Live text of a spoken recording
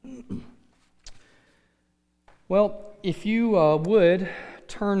Well, if you would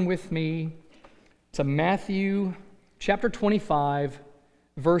turn with me to Matthew chapter 25,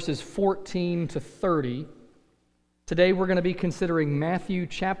 verses 14 to 30. Today we're going to be considering Matthew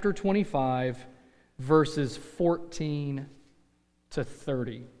chapter 25, verses 14 to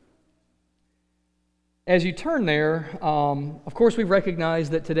 30. As you turn there, of course we recognize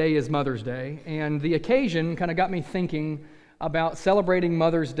that today is Mother's Day, and the occasion kind of got me thinking about celebrating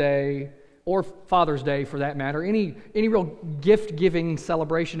Mother's Day, or Father's Day for that matter, any real gift-giving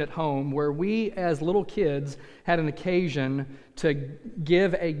celebration at home where we as little kids had an occasion to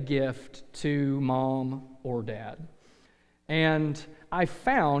give a gift to mom or dad. And I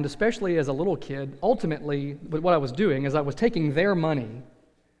found, especially as a little kid, ultimately what I was doing is I was taking their money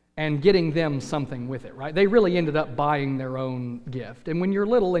and getting them something with it, right? They really ended up buying their own gift. And when you're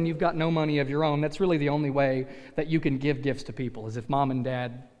little and you've got no money of your own, that's really the only way that you can give gifts to people, is if mom and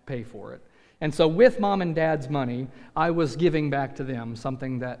dad pay for it. And so with mom and dad's money, I was giving back to them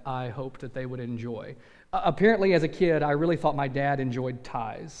something that I hoped that they would enjoy. Apparently, as a kid, I really thought my dad enjoyed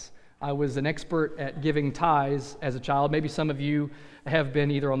ties. I was an expert at giving ties as a child. Maybe some of you have been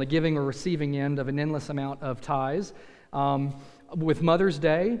either on the giving or receiving end of an endless amount of ties. With Mother's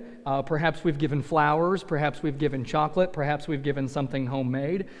Day, perhaps we've given flowers, perhaps we've given chocolate, perhaps we've given something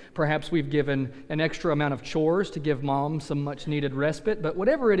homemade, perhaps we've given an extra amount of chores to give mom some much-needed respite. But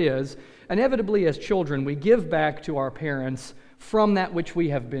whatever it is, inevitably as children, we give back to our parents from that which we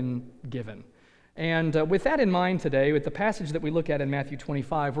have been given. And with that in mind today, with the passage that we look at in Matthew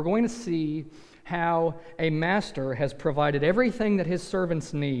 25, we're going to see how a master has provided everything that his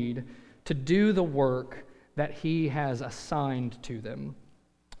servants need to do the work that he has assigned to them.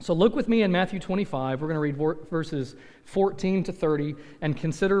 So look with me in Matthew 25. We're going to read verses 14 to 30 and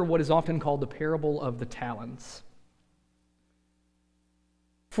consider what is often called the parable of the talents.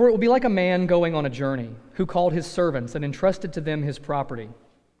 For it will be like a man going on a journey, who called his servants and entrusted to them his property.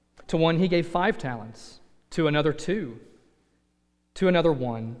 To one he gave 5 talents, to another 2, to another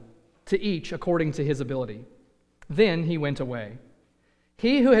 1, to each according to his ability. Then he went away.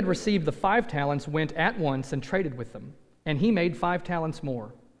 He who had received the 5 talents went at once and traded with them, and he made 5 talents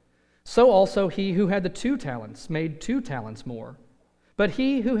more. So also he who had the 2 talents made 2 talents more. But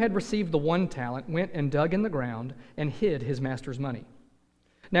he who had received the 1 talent went and dug in the ground and hid his master's money.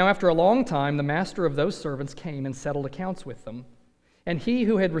 Now after a long time the master of those servants came and settled accounts with them. And he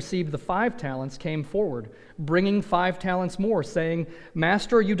who had received the 5 talents came forward, bringing 5 talents more, saying,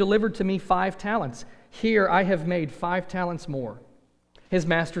 Master, you delivered to me 5 talents. Here I have made 5 talents more. His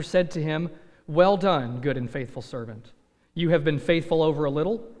master said to him, Well done, good and faithful servant. You have been faithful over a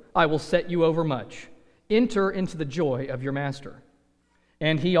little. I will set you over much. Enter into the joy of your master.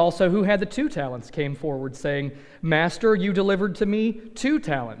 And he also who had the 2 talents came forward, saying, Master, you delivered to me 2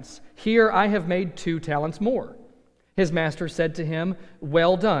 talents. Here I have made 2 talents more. His master said to him,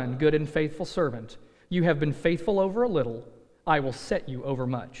 Well done, good and faithful servant. You have been faithful over a little. I will set you over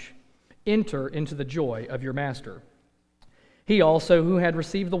much. Enter into the joy of your master. He also who had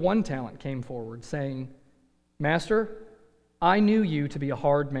received the 1 talent came forward, saying, Master, I knew you to be a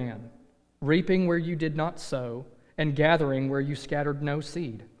hard man, reaping where you did not sow, and gathering where you scattered no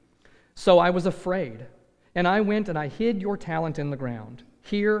seed. So I was afraid, and I went and I hid your talent in the ground.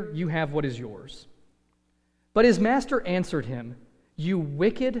 Here you have what is yours. But his master answered him, You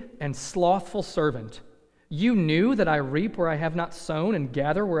wicked and slothful servant, you knew that I reap where I have not sown and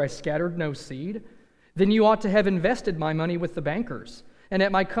gather where I scattered no seed? Then you ought to have invested my money with the bankers, and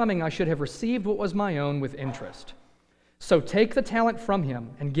at my coming I should have received what was my own with interest. So take the talent from him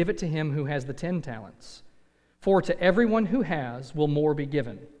and give it to him who has the 10 talents. For to everyone who has will more be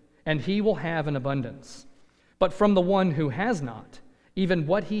given, and he will have an abundance. But from the one who has not, even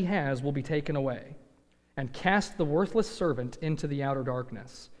what he has will be taken away. And cast the worthless servant into the outer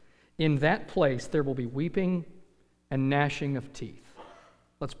darkness. In that place there will be weeping and gnashing of teeth.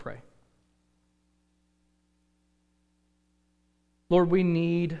 Let's pray. Lord, we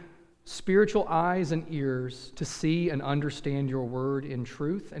need spiritual eyes and ears to see and understand your word in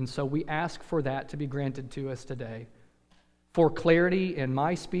truth, and so we ask for that to be granted to us today. For clarity in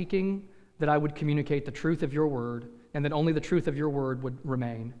my speaking, that I would communicate the truth of your word, and that only the truth of your word would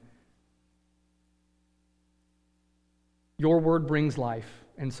remain. Your word brings life,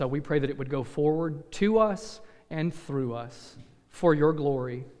 and so we pray that it would go forward to us and through us for your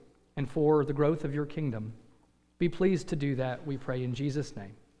glory and for the growth of your kingdom. Be pleased to do that, we pray in Jesus'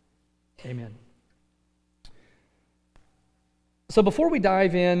 name. Amen. So before we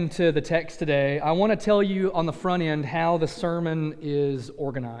dive into the text today, I want to tell you on the front end how the sermon is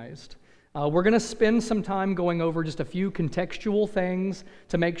organized. We're going to spend some time going over just a few contextual things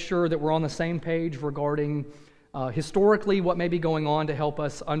to make sure that we're on the same page regarding historically what may be going on to help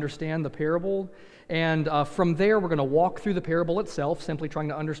us understand the parable. And from there, we're going to walk through the parable itself, simply trying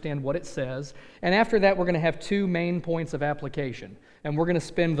to understand what it says. And after that, we're going to have two main points of application. And we're going to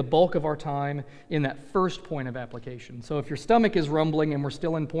spend the bulk of our time in that first point of application. So if your stomach is rumbling and we're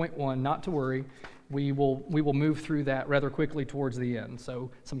still in point one, not to worry. We will move through that rather quickly towards the end.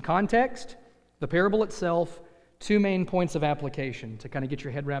 So some context, the parable itself, two main points of application to kind of get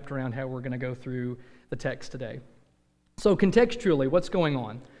your head wrapped around how we're going to go through the text today. So contextually, what's going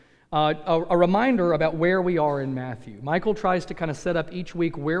on? A reminder about where we are in Matthew. Michael tries to kind of set up each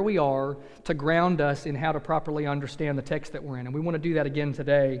week where we are to ground us in how to properly understand the text that we're in. And we want to do that again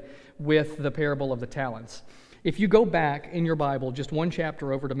today with the parable of the talents. If you go back in your Bible, just one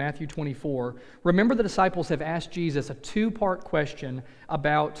chapter over to Matthew 24, remember the disciples have asked Jesus a two-part question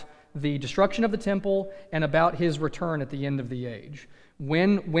about the destruction of the temple and about his return at the end of the age.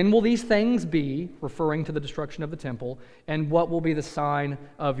 When will these things be, referring to the destruction of the temple, and what will be the sign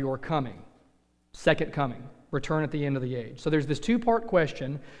of your coming? Second coming, return at the end of the age. So there's this two-part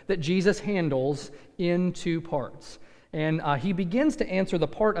question that Jesus handles in two parts. And he begins to answer the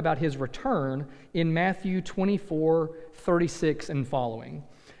part about his return in Matthew 24, 36 and following.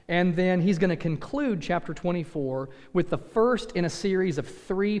 And then he's going to conclude chapter 24 with the first in a series of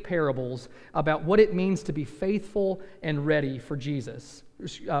three parables about what it means to be faithful and ready for Jesus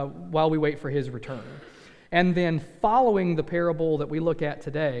while we wait for his return. And then following the parable that we look at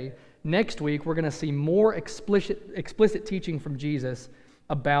today, next week we're going to see more explicit teaching from Jesus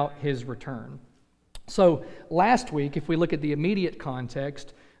about his return. So last week, if we look at the immediate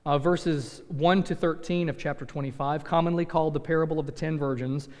context, verses 1 to 13 of chapter 25, commonly called the parable of the 10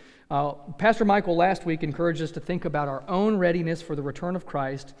 virgins. Pastor Michael last week encouraged us to think about our own readiness for the return of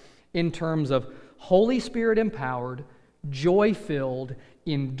Christ in terms of Holy Spirit empowered, joy-filled,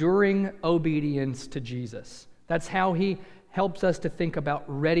 enduring obedience to Jesus. That's how he helps us to think about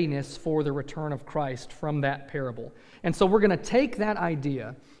readiness for the return of Christ from that parable. And so we're going to take that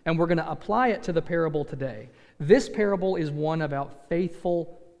idea and we're going to apply it to the parable today. This parable is one about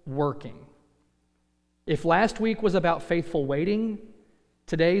faithful working. If last week was about faithful waiting,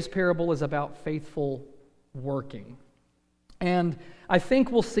 today's parable is about faithful working. And I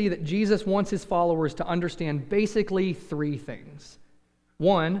think we'll see that Jesus wants his followers to understand basically three things.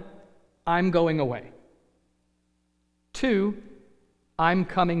 One, I'm going away. Two, I'm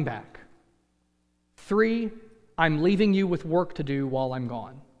coming back. Three, I'm leaving you with work to do while I'm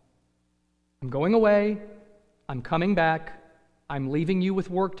gone. I'm going away, I'm coming back, I'm leaving you with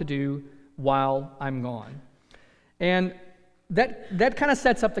work to do while I'm gone. And that kind of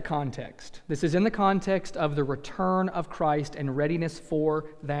sets up the context. This is in the context of the return of Christ and readiness for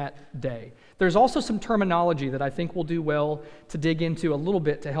that day. There's also some terminology that I think will do well to dig into a little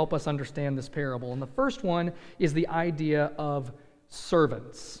bit to help us understand this parable. And the first one is the idea of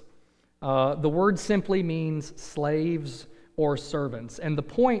servants. The word simply means slaves or servants. And the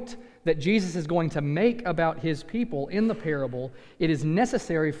point that Jesus is going to make about his people in the parable, it is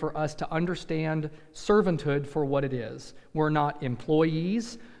necessary for us to understand servanthood for what it is. We're not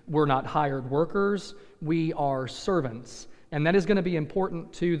employees, we're not hired workers, we are servants. And that is going to be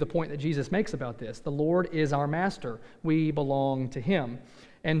important to the point that Jesus makes about this. The Lord is our master. We belong to him.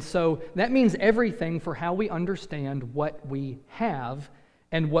 And so that means everything for how we understand what we have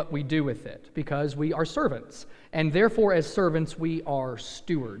and what we do with it, because we are servants. And therefore, as servants, we are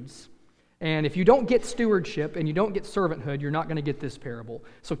stewards. And if you don't get stewardship and you don't get servanthood, you're not going to get this parable.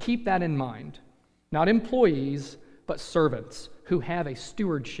 So keep that in mind. Not employees, but servants who have a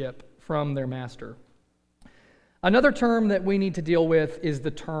stewardship from their master. Another term that we need to deal with is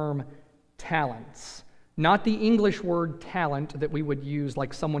the term talents. Not the English word talent that we would use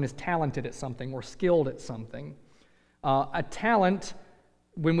like someone is talented at something or skilled at something. A talent,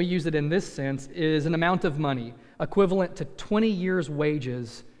 when we use it in this sense, is an amount of money equivalent to 20 years'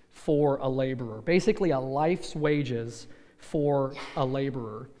 wages for a laborer. Basically, a life's wages for a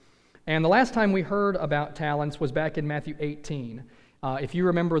laborer. And the last time we heard about talents was back in Matthew 18. If you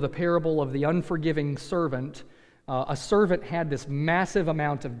remember the parable of the unforgiving servant, a servant had this massive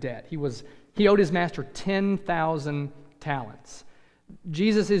amount of debt. He owed his master 10,000 talents.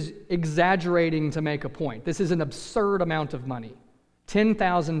 Jesus is exaggerating to make a point. This is an absurd amount of money.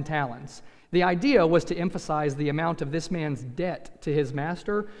 10,000 talents. The idea was to emphasize the amount of this man's debt to his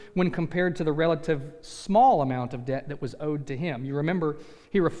master when compared to the relative small amount of debt that was owed to him. You remember,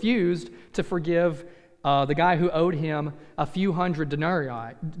 he refused to forgive the guy who owed him a few hundred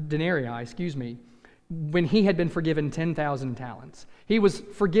denarii, when he had been forgiven 10,000 talents. He was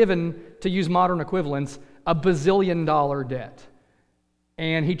forgiven, to use modern equivalents, a $1 bazillion debt.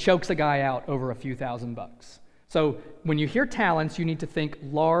 And he chokes a guy out over a few $1,000s. So when you hear talents, you need to think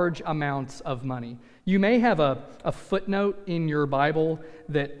large amounts of money. You may have a footnote in your Bible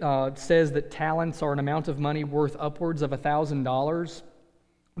that says that talents are an amount of money worth upwards of $1,000.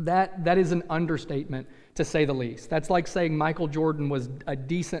 That is an understatement, to say the least. That's like saying Michael Jordan was a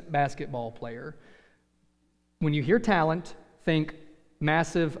decent basketball player. When you hear talent, think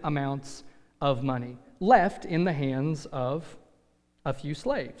massive amounts of money left in the hands of a few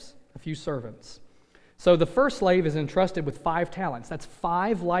slaves, a few servants. So the first slave is entrusted with 5 talents. That's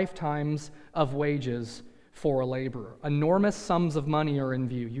 5 lifetimes of wages for a laborer. Enormous sums of money are in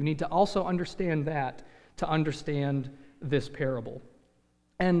view. You need to also understand that to understand this parable.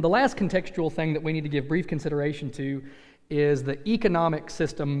 And the last contextual thing that we need to give brief consideration to is the economic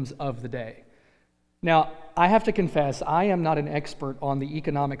systems of the day. Now, I have to confess, I am not an expert on the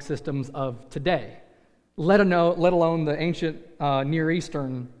economic systems of today, let alone the ancient Near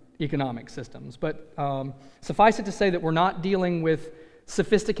Eastern economic systems. But suffice it to say that we're not dealing with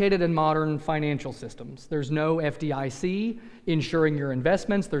sophisticated and modern financial systems. There's no FDIC insuring your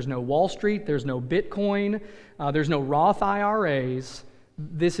investments. There's no Wall Street. There's no Bitcoin. There's no Roth IRAs.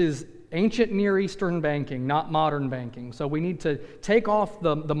 This is ancient Near Eastern banking, not modern banking. So we need to take off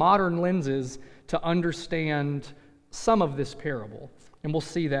the modern lenses to understand some of this parable. And we'll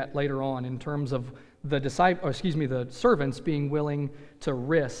see that later on in terms of the servants being willing to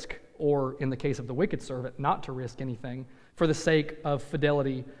risk, or in the case of the wicked servant, not to risk anything for the sake of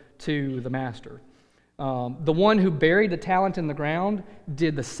fidelity to the master. The one who buried the talent in the ground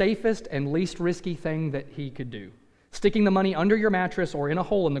did the safest and least risky thing that he could do. Sticking the money under your mattress or in a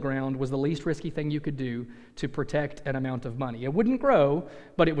hole in the ground was the least risky thing you could do to protect an amount of money. It wouldn't grow,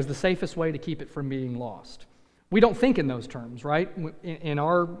 but it was the safest way to keep it from being lost. We don't think in those terms, right? In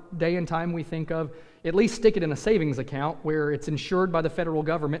our day and time, we think of at least stick it in a savings account where it's insured by the federal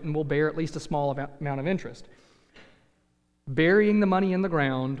government and will bear at least a small amount of interest. Burying the money in the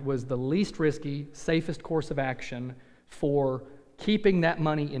ground was the least risky, safest course of action for keeping that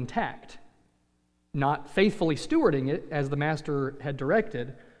money intact. Not faithfully stewarding it as the master had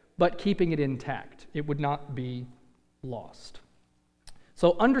directed, but keeping it intact. It would not be lost.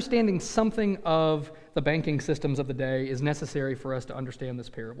 So understanding something of the banking systems of the day is necessary for us to understand this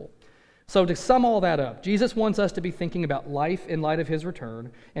parable. So to sum all that up, Jesus wants us to be thinking about life in light of his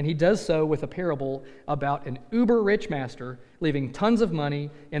return, and he does so with a parable about an uber-rich master leaving tons of money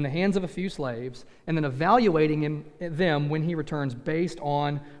in the hands of a few slaves, and then evaluating them when he returns based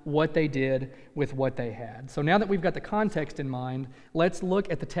on what they did with what they had. So now that we've got the context in mind, let's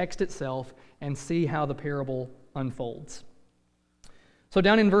look at the text itself and see how the parable unfolds. So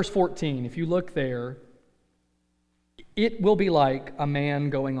down in verse 14, if you look there, it will be like a man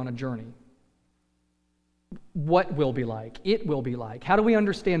going on a journey. What will be like? It will be like. How do we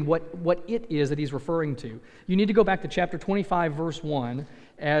understand what it is that he's referring to? You need to go back to chapter 25, verse 1,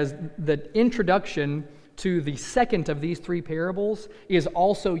 as the introduction to the second of these 3 parables is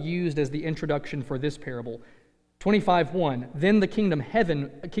also used as the introduction for this parable. 25:1, then the kingdom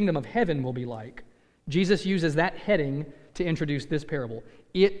of heaven will be like. Jesus uses that heading to introduce this parable.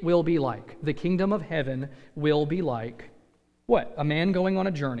 It will be like. The kingdom of heaven will be like what? A man going on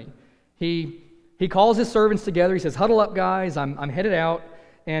a journey. He calls his servants together. He says, huddle up, guys. I'm headed out.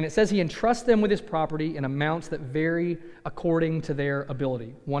 And it says he entrusts them with his property in amounts that vary according to their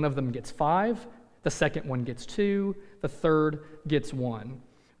ability. One of them gets 5. The second one gets 2. The third gets 1.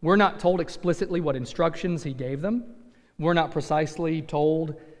 We're not told explicitly what instructions he gave them. We're not precisely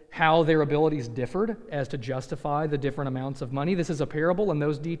told how their abilities differed as to justify the different amounts of money. This is a parable, and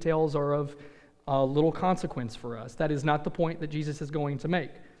those details are of little consequence for us. That is not the point that Jesus is going to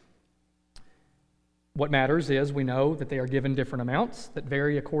make. What matters is we know that they are given different amounts that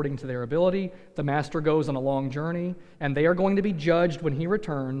vary according to their ability. The master goes on a long journey, and they are going to be judged when he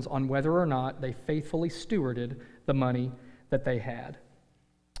returns on whether or not they faithfully stewarded the money that they had.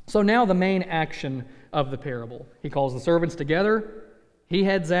 So now the main action of the parable. He calls the servants together. He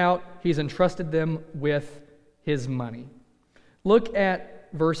heads out. He's entrusted them with his money. Look at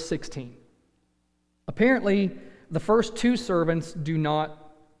verse 16. Apparently, the first 2 servants do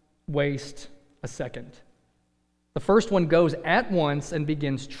not waste a second. The first one goes at once and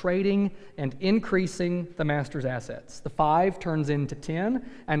begins trading and increasing the master's assets. The 5 turns into 10,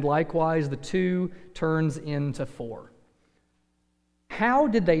 and likewise the 2 turns into 4. How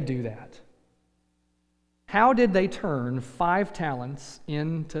did they do that? How did they turn 5 talents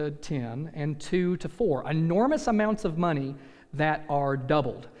into 10 and 2 to 4? Enormous amounts of money that are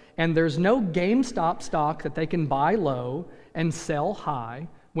doubled. And there's no GameStop stock that they can buy low and sell high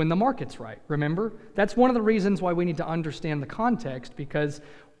when the market's right. Remember? That's one of the reasons why we need to understand the context, because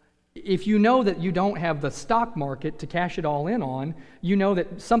If you know that you don't have the stock market to cash it all in on, you know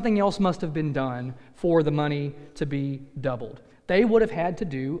that something else must have been done for the money to be doubled. They would have had to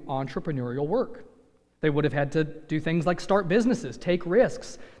do entrepreneurial work. They would have had to do things like start businesses, take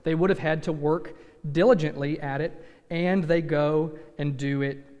risks. They would have had to work diligently at it, and they go and do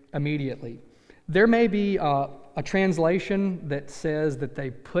it immediately. There may be a translation that says that they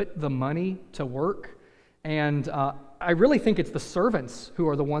put the money to work, and I really think it's the servants who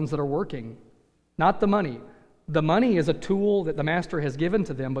are the ones that are working, not the money. The money is a tool that the master has given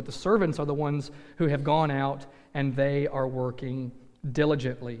to them, but the servants are the ones who have gone out and they are working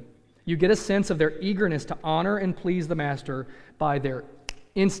diligently. You get a sense of their eagerness to honor and please the master by their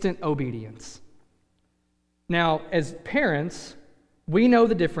instant obedience. Now, as parents, we know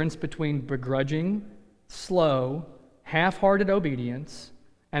the difference between begrudging, slow, half-hearted obedience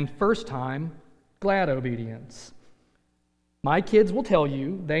and first-time, glad obedience. My kids will tell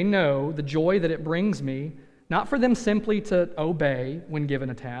you they know the joy that it brings me, not for them simply to obey when given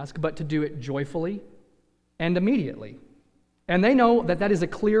a task, but to do it joyfully and immediately. And they know that that is a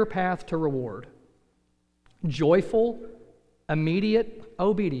clear path to reward. Joyful, immediate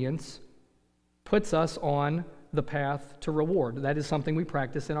obedience puts us on the path to reward. That is something we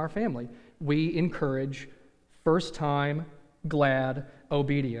practice in our family. We encourage first-time, glad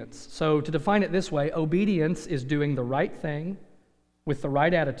obedience. So to define it this way, obedience is doing the right thing with the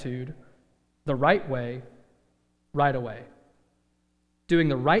right attitude, the right way, right away. Doing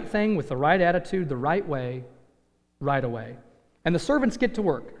the right thing with the right attitude, the right way, right away. And the servants get to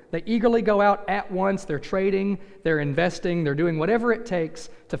work. They eagerly go out at once. They're trading, they're investing, they're doing whatever it takes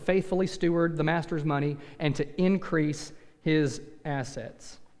to faithfully steward the master's money and to increase his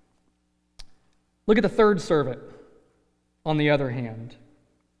assets. Look at the third servant, on the other hand.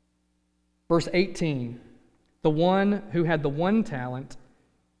 Verse 18, the one who had the 1 talent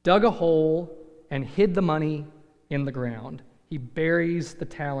dug a hole and hid the money in the ground. He buries the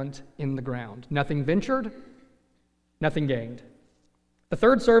talent in the ground. Nothing ventured, nothing gained. The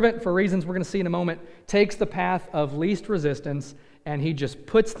third servant, for reasons we're going to see in a moment, takes the path of least resistance, and he just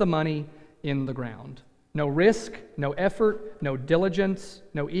puts the money in the ground. No risk, no effort, no diligence,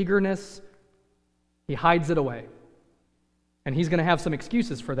 no eagerness. He hides it away. And he's going to have some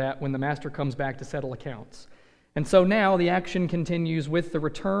excuses for that when the master comes back to settle accounts. And so now the action continues with the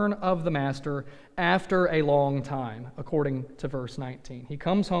return of the master after a long time, according to verse 19. He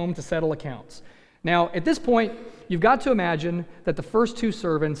comes home to settle accounts. Now, at this point, you've got to imagine that the first 2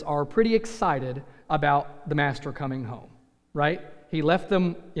 servants are pretty excited about the master coming home, right? He left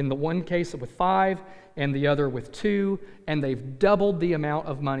them in the one case with 5 and the other with 2, and they've doubled the amount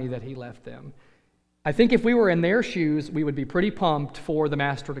of money that he left them. I think if we were in their shoes, we would be pretty pumped for the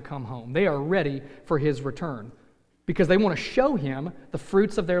master to come home. They are ready for his return because they want to show him the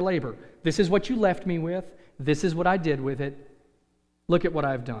fruits of their labor. This is what you left me with. This is what I did with it. Look at what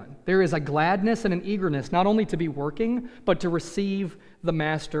I've done. There is a gladness and an eagerness not only to be working, but to receive the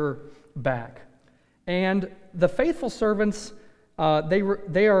master back. And the faithful servants,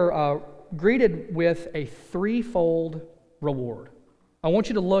 they are greeted with a 3-fold reward. I want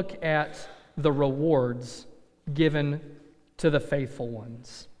you to look at the rewards given to the faithful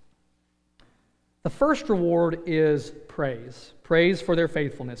ones. The first reward is praise. Praise for their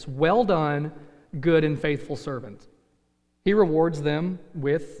faithfulness. Well done, good and faithful servant. He rewards them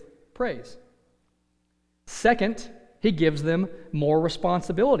with praise. Second, he gives them more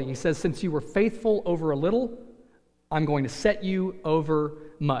responsibility. He says, since you were faithful over a little, I'm going to set you over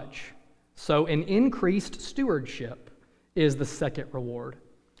much. So an increased stewardship is the second reward.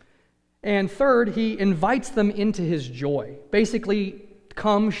 And third, he invites them into his joy. Basically,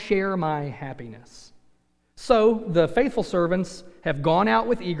 come share my happiness. So the faithful servants have gone out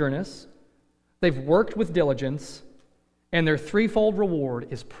with eagerness, they've worked with diligence, and their 3-fold reward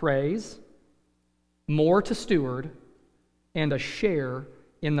is praise, more to steward, and a share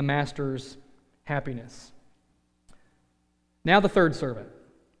in the master's happiness. Now the third servant.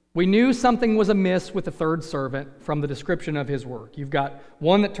 We knew something was amiss with the third servant from the description of his work. You've got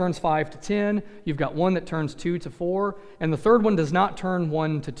one that turns 5 to 10, you've got one that turns 2 to 4, and the third one does not turn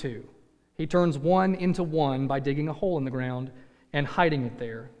 1 to 2. He turns 1 into 1 by digging a hole in the ground and hiding it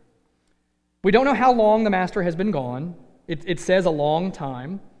there. We don't know how long the master has been gone. It says a long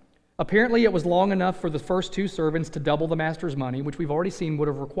time. Apparently it was long enough for the first 2 servants to double the master's money, which we've already seen would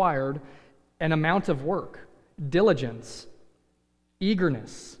have required an amount of work, diligence,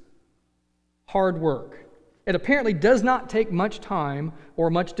 eagerness, hard work. It apparently does not take much time or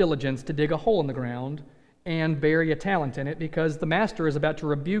much diligence to dig a hole in the ground and bury a talent in it, because the master is about to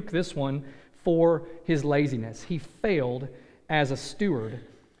rebuke this one for his laziness. He failed as a steward.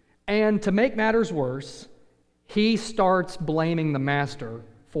 And to make matters worse, he starts blaming the master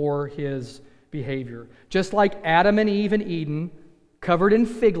for his behavior. Just like Adam and Eve in Eden, covered in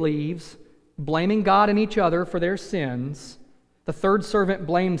fig leaves, blaming God and each other for their sins, the third servant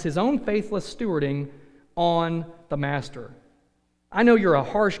blames his own faithless stewarding on the master. I know you're a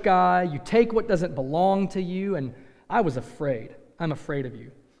harsh guy, you take what doesn't belong to you, and I was afraid. I'm afraid of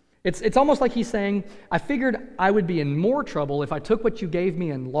you. It's almost like he's saying, I figured I would be in more trouble if I took what you gave me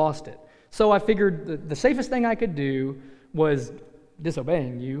and lost it. So I figured the safest thing I could do was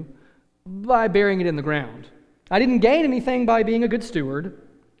disobeying you by burying it in the ground. I didn't gain anything by being a good steward.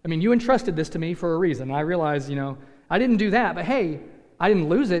 I mean, you entrusted this to me for a reason. I realize, I didn't do that, but hey, I didn't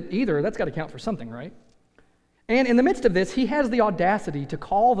lose it either. That's got to count for something, right? And in the midst of this, he has the audacity to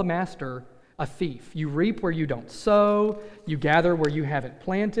call the master a thief. You reap where you don't sow. You gather where you haven't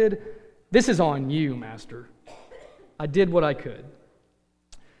planted. This is on you, master. I did what I could.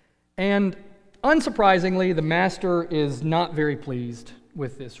 And unsurprisingly, the master is not very pleased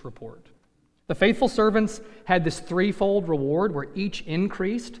with this report. The faithful servants had this threefold reward where each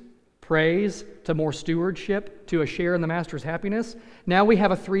increased: praise to more stewardship to a share in the master's happiness. Now we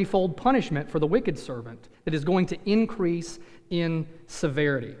have a threefold punishment for the wicked servant that is going to increase in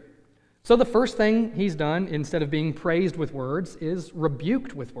severity. So the first thing he's done, instead of being praised with words, is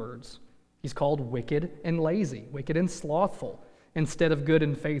rebuked with words. He's called wicked and lazy, wicked and slothful, instead of good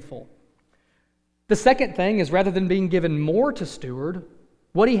and faithful. The second thing is, rather than being given more to steward,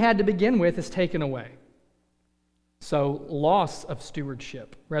 what he had to begin with is taken away. So loss of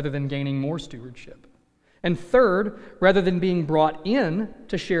stewardship rather than gaining more stewardship. And third, rather than being brought in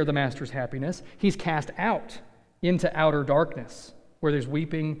to share the master's happiness, he's cast out into outer darkness, where there's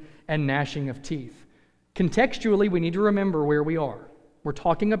weeping and gnashing of teeth. Contextually, we need to remember where we are. We're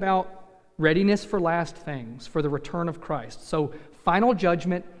talking about readiness for last things, for the return of Christ. So final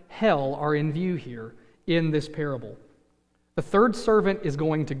judgment, hell are in view here in this parable. The third servant is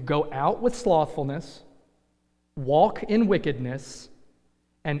going to go out with slothfulness, walk in wickedness,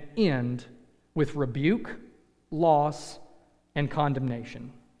 and end with rebuke, loss, and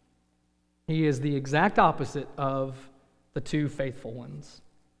condemnation. He is the exact opposite of the two faithful ones.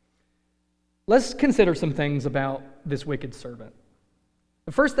 Let's consider some things about this wicked servant.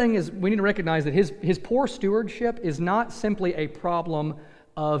 The first thing is we need to recognize that his poor stewardship is not simply a problem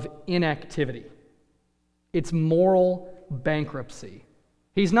of inactivity. It's moral bankruptcy.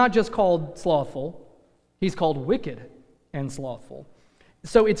 He's not just called slothful, he's called wicked and slothful.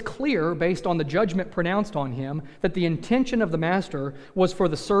 So it's clear, based on the judgment pronounced on him, that the intention of the master was for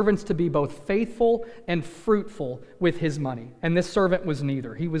the servants to be both faithful and fruitful with his money. And this servant was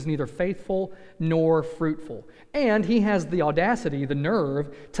neither. He was neither faithful nor fruitful. And he has the audacity, the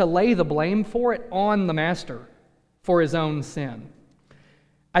nerve, to lay the blame for it on the master for his own sin.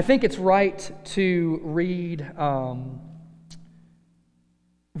 I think it's right to read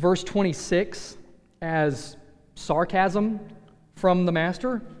verse 26 as sarcasm from the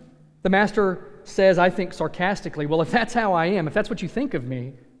master. The master says, I think sarcastically, well, if that's how I am, if that's what you think of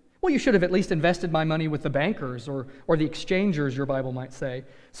me, well, you should have at least invested my money with the bankers or the exchangers, your Bible might say,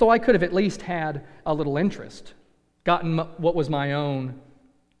 so I could have at least had a little interest, gotten what was my own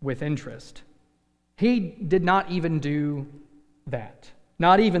with interest. He did not even do that,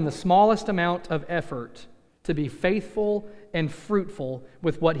 not even the smallest amount of effort to be faithful and fruitful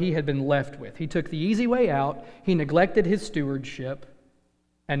with what he had been left with. He took the easy way out, he neglected his stewardship,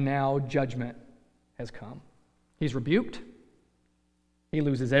 and now judgment has come. He's rebuked, he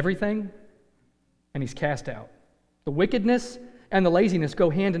loses everything, and he's cast out. The wickedness and the laziness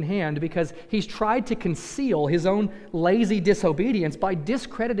go hand in hand because he's tried to conceal his own lazy disobedience by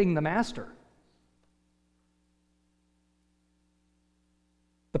discrediting the master.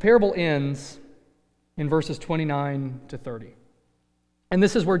 The parable ends in verses 29 to 30. And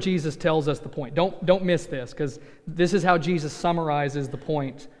this is where Jesus tells us the point. Don't miss this, because this is how Jesus summarizes the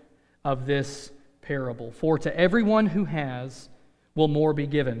point of this parable. For to everyone who has will more be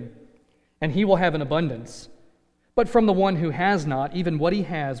given, and he will have an abundance. But from the one who has not, even what he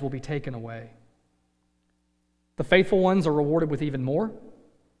has will be taken away. The faithful ones are rewarded with even more,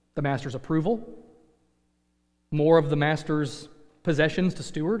 the master's approval, more of the master's possessions to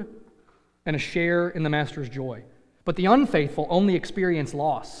steward, and a share in the master's joy. But the unfaithful only experience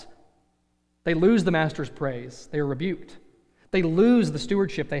loss. They lose the master's praise. They are rebuked. They lose the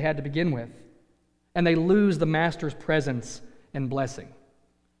stewardship they had to begin with. And they lose the master's presence and blessing.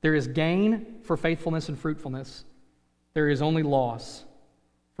 There is gain for faithfulness and fruitfulness. There is only loss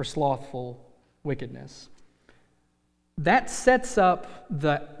for slothful wickedness. that sets up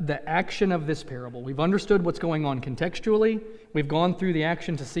the action of this parable. We've understood what's going on contextually. We've gone through the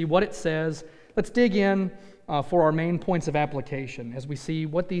action to see what it says. Let's dig in for our main points of application as we see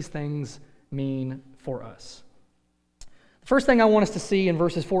what these things mean for us. The first thing I want us to see in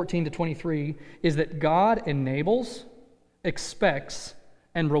verses 14 to 23 is that God enables, expects,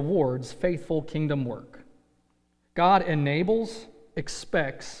 and rewards faithful kingdom work. God enables,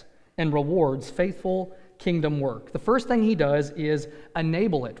 expects, and rewards faithful kingdom work. The first thing he does is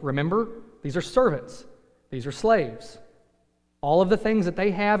enable it. Remember, these are servants. These are slaves. All of the things that they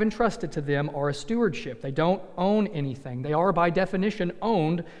have entrusted to them are a stewardship. They don't own anything. They are, by definition,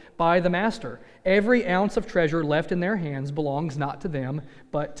 owned by the master. Every ounce of treasure left in their hands belongs not to them,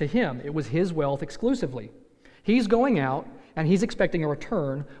 but to him. It was his wealth exclusively. He's going out, and he's expecting a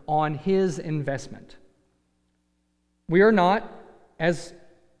return on his investment. We are not, as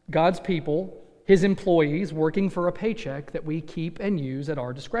God's people, his employees, working for a paycheck that we keep and use at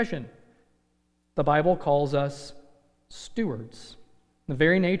our discretion. The Bible calls us stewards. The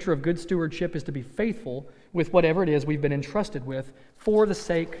very nature of good stewardship is to be faithful with whatever it is we've been entrusted with for the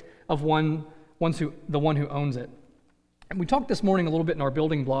sake of the one who owns it. And we talked this morning a little bit in our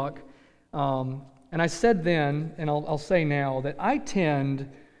building block, and I said then, and I'll say now, that I tend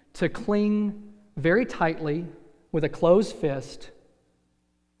to cling very tightly with a closed fist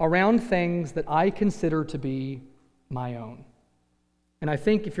around things that I consider to be my own. And I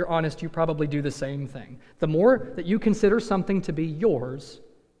think, if you're honest, you probably do the same thing. The more that you consider something to be yours,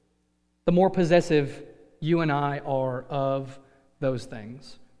 the more possessive you and I are of those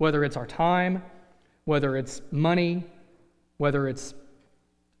things. Whether it's our time, whether it's money, whether it's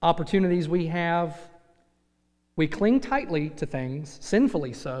opportunities we have, we cling tightly to things,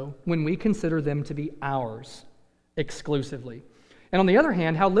 sinfully so, when we consider them to be ours exclusively. And on the other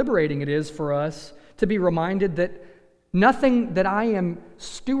hand, how liberating it is for us to be reminded that nothing that I am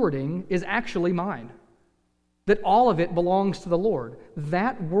stewarding is actually mine, that all of it belongs to the Lord.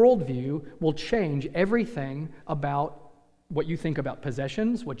 That worldview will change everything about what you think about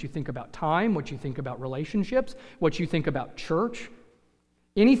possessions, what you think about time, what you think about relationships, what you think about church.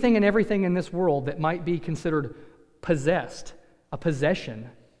 Anything and everything in this world that might be considered possessed, a possession,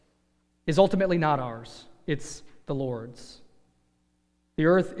 is ultimately not ours. It's the Lord's. The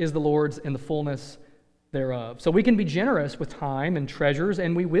earth is the Lord's and the fullness thereof. So we can be generous with time and treasures,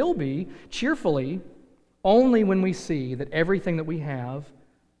 and we will be cheerfully only when we see that everything that we have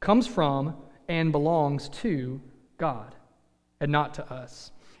comes from and belongs to God and not to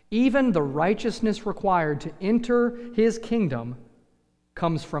us. Even the righteousness required to enter his kingdom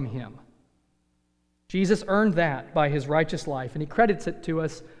comes from him. Jesus earned that by his righteous life, and he credits it to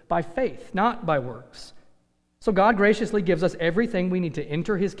us by faith, not by works. So God graciously gives us everything we need to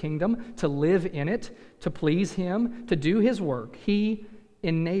enter his kingdom, to live in it, to please him, to do his work. He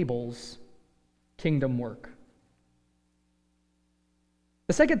enables kingdom work.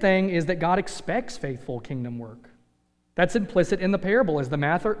 The second thing is that God expects faithful kingdom work. That's implicit in the parable, as the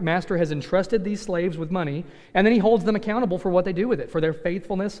master has entrusted these slaves with money, and then he holds them accountable for what they do with it, for their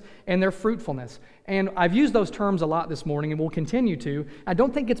faithfulness and their fruitfulness. And I've used those terms a lot this morning, and will continue to. I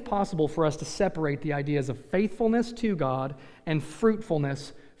don't think it's possible for us to separate the ideas of faithfulness to God and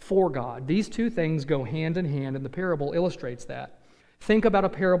fruitfulness for God. These two things go hand in hand, and the parable illustrates that. Think about a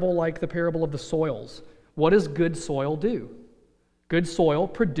parable like the parable of the soils. What does good soil do? Good soil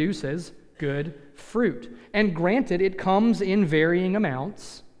produces good fruit. And granted, it comes in varying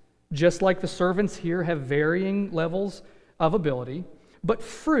amounts, just like the servants here have varying levels of ability, but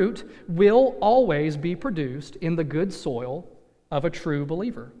fruit will always be produced in the good soil of a true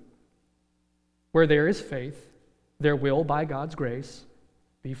believer. Where there is faith, there will, by God's grace,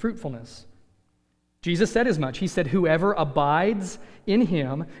 be fruitfulness. Jesus said as much. He said, "Whoever abides in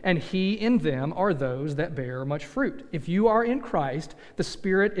him and he in them are those that bear much fruit." If you are in Christ, the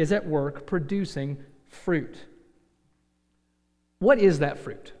Spirit is at work producing fruit. What is that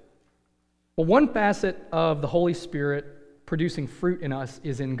fruit? Well, one facet of the Holy Spirit producing fruit in us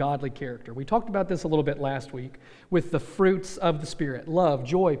is in godly character. We talked about this a little bit last week with the fruits of the Spirit: love,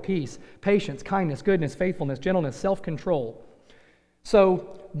 joy, peace, patience, kindness, goodness, faithfulness, gentleness, self-control.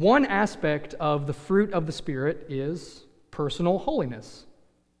 So, one aspect of the fruit of the Spirit is personal holiness.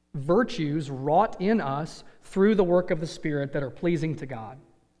 Virtues wrought in us through the work of the Spirit that are pleasing to God.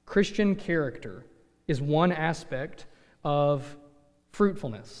 Christian character is one aspect of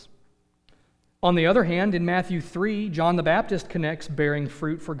fruitfulness. On the other hand, in Matthew 3, John the Baptist connects bearing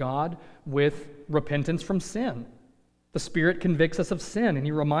fruit for God with repentance from sin. The Spirit convicts us of sin, and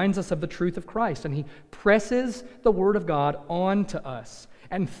he reminds us of the truth of Christ, and he presses the Word of God onto us.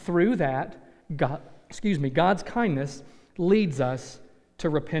 And through that, God's kindness leads us to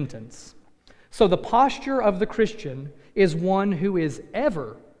repentance. So the posture of the Christian is one who is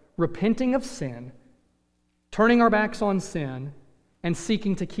ever repenting of sin, turning our backs on sin, and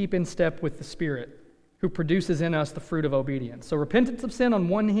seeking to keep in step with the Spirit, who produces in us the fruit of obedience. So repentance of sin on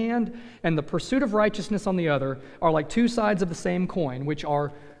one hand and the pursuit of righteousness on the other are like two sides of the same coin, which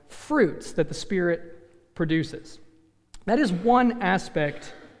are fruits that the Spirit produces. That is one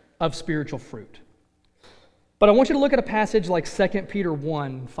aspect of spiritual fruit. But I want you to look at a passage like 2 Peter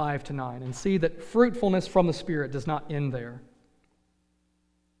 1, 5-9, and see that fruitfulness from the Spirit does not end there.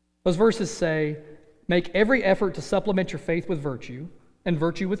 Those verses say, "Make every effort to supplement your faith with virtue, and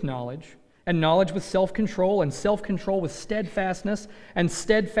virtue with knowledge, and knowledge with self-control, and self-control with steadfastness, and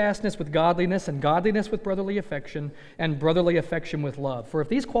steadfastness with godliness, and godliness with brotherly affection, and brotherly affection with love. For if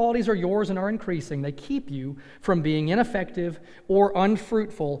these qualities are yours and are increasing, they keep you from being ineffective or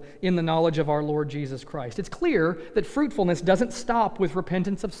unfruitful in the knowledge of our Lord Jesus Christ." It's clear that fruitfulness doesn't stop with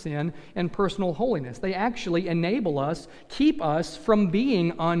repentance of sin and personal holiness. They actually enable us, keep us from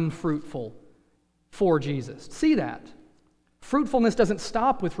being unfruitful for Jesus. See that? Fruitfulness doesn't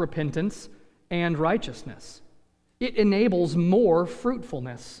stop with repentance and righteousness. It enables more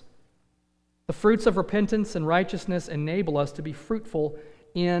fruitfulness. The fruits of repentance and righteousness enable us to be fruitful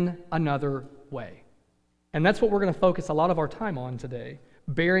in another way. And that's what we're going to focus a lot of our time on today,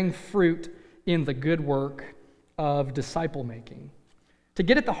 bearing fruit in the good work of disciple making. To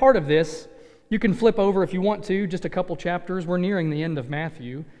get at the heart of this, you can flip over, if you want to, just a couple chapters. We're nearing the end of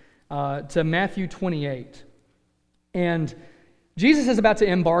Matthew, to Matthew 28. And Jesus is about to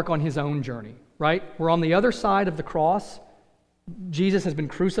embark on his own journey, right? We're on the other side of the cross. Jesus has been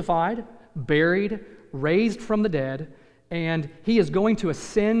crucified, buried, raised from the dead, and he is going to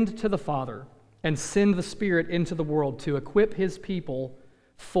ascend to the Father and send the Spirit into the world to equip his people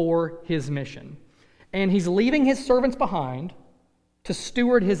for his mission. And he's leaving his servants behind to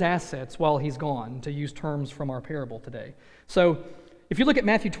steward his assets while he's gone, to use terms from our parable today. So if you look at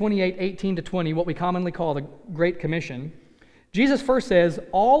Matthew 28, 18-20, what we commonly call the Great Commission, Jesus first says,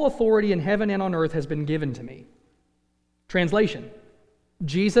 "All authority in heaven and on earth has been given to me." Translation: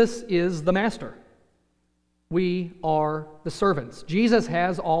 Jesus is the master. We are the servants. Jesus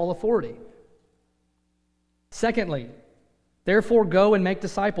has all authority. Secondly, "Therefore go and make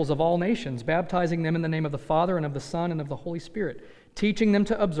disciples of all nations, baptizing them in the name of the Father and of the Son and of the Holy Spirit, teaching them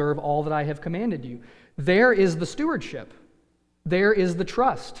to observe all that I have commanded you." There is the stewardship. There is the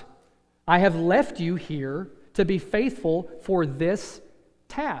trust. I have left you here to be faithful for this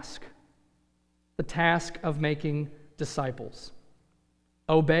task, the task of making disciples.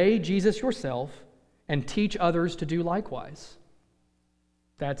 Obey Jesus yourself and teach others to do likewise.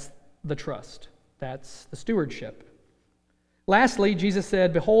 That's the trust. That's the stewardship. Lastly, Jesus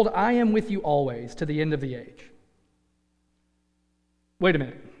said, "Behold, I am with you always to the end of the age." Wait a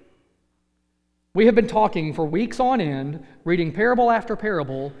minute. We have been talking for weeks on end, reading parable after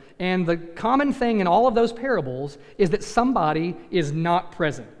parable, and the common thing in all of those parables is that somebody is not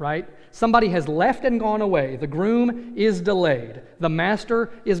present, right? Somebody has left and gone away. The groom is delayed. The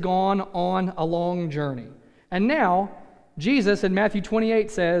master is gone on a long journey. And now, Jesus in Matthew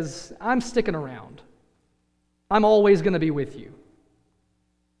 28 says, "I'm sticking around. I'm always going to be with you."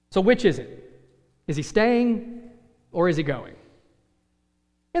 So which is it? Is he staying or is he going?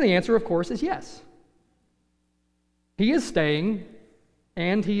 And the answer, of course, is yes. He is staying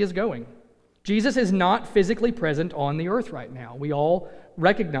and he is going. Jesus is not physically present on the earth right now. We all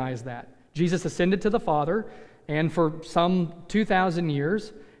recognize that. Jesus ascended to the Father and for some 2,000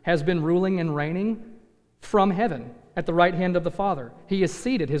 years has been ruling and reigning from heaven at the right hand of the Father. He is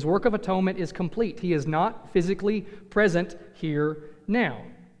seated. His work of atonement is complete. He is not physically present here now.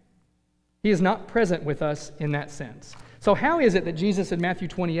 He is not present with us in that sense. So how is it that Jesus in Matthew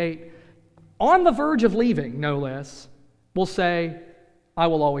 28, on the verge of leaving, no less, will say, "I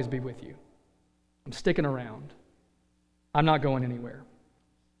will always be with you. I'm sticking around. I'm not going anywhere"?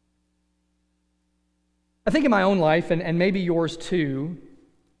 I think in my own life, and maybe yours too,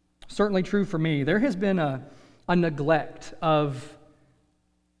 certainly true for me, there has been a neglect of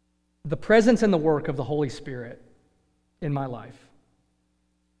the presence and the work of the Holy Spirit in my life.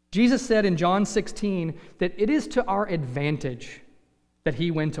 Jesus said in John 16 that it is to our advantage that he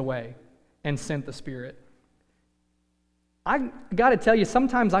went away and sent the Spirit. I got to tell you,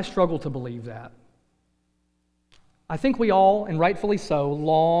 sometimes I struggle to believe that. I think we all, and rightfully so,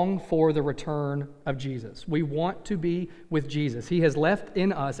 long for the return of Jesus. We want to be with Jesus. He has left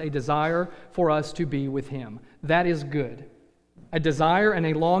in us a desire for us to be with him. That is good. A desire and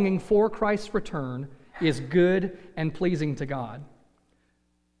a longing for Christ's return is good and pleasing to God.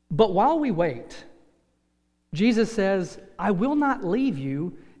 But while we wait, Jesus says, I will not leave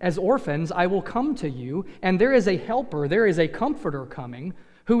you as orphans, I will come to you, and there is a helper, there is a comforter coming,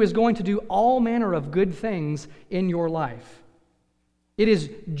 who is going to do all manner of good things in your life. It is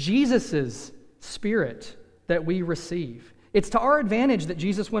Jesus' Spirit that we receive. It's to our advantage that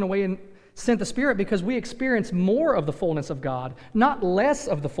Jesus went away and sent the Spirit, because we experience more of the fullness of God, not less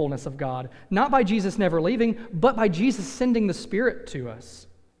of the fullness of God, not by Jesus never leaving, but by Jesus sending the Spirit to us.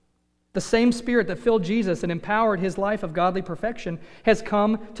 The same Spirit that filled Jesus and empowered his life of godly perfection has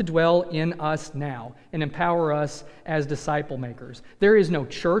come to dwell in us now and empower us as disciple makers. There is no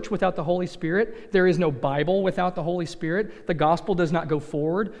church without the Holy Spirit. There is no Bible without the Holy Spirit. The gospel does not go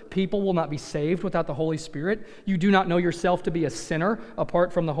forward. People will not be saved without the Holy Spirit. You do not know yourself to be a sinner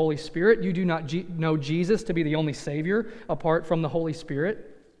apart from the Holy Spirit. You do not know Jesus to be the only Savior apart from the Holy Spirit.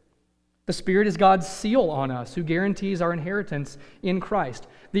 The Spirit is God's seal on us, who guarantees our inheritance in Christ.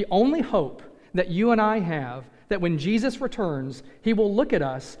 The only hope that you and I have, that when Jesus returns, he will look at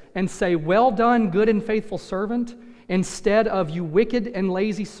us and say, well done, good and faithful servant, instead of you wicked and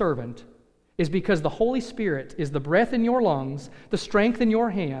lazy servant, is because the Holy Spirit is the breath in your lungs, the strength in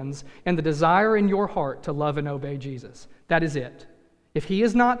your hands, and the desire in your heart to love and obey Jesus. That is it. If he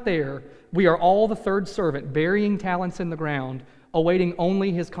is not there, we are all the third servant, burying talents in the ground, awaiting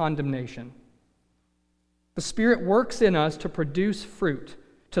only his condemnation. The Spirit works in us to produce fruit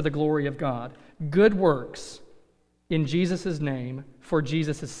to the glory of God. Good works in Jesus' name for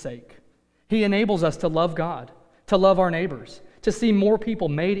Jesus' sake. He enables us to love God, to love our neighbors, to see more people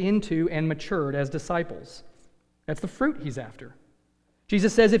made into and matured as disciples. That's the fruit he's after.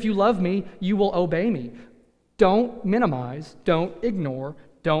 Jesus says, if you love me, you will obey me. Don't minimize, don't ignore,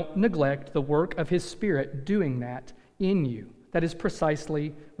 don't neglect the work of his Spirit doing that in you. That is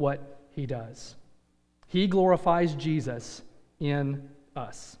precisely what he does. He glorifies Jesus in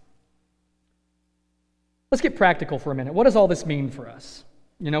us. Let's get practical for a minute. What does all this mean for us?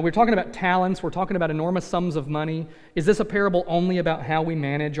 You know, we're talking about talents. We're talking about enormous sums of money. Is this a parable only about how we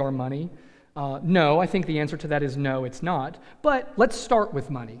manage our money? No, I think the answer to that is no, it's not. But let's start with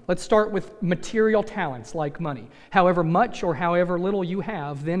money. Let's start with material talents like money. However much or however little you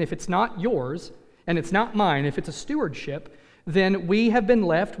have, then if it's not yours and it's not mine, if it's a stewardship, then we have been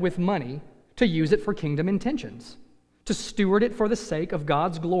left with money to use it for kingdom intentions, to steward it for the sake of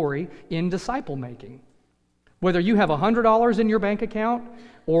God's glory in disciple making. Whether you have $100 in your bank account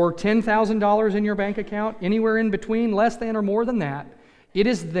or $10,000 in your bank account, anywhere in between, less than or more than that, it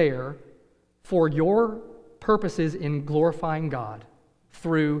is there for your purposes in glorifying God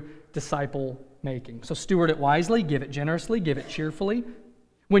through disciple making. So steward it wisely, give it generously, give it cheerfully.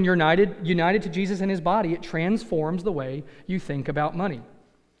 When you're united to Jesus and his body, it transforms the way you think about money.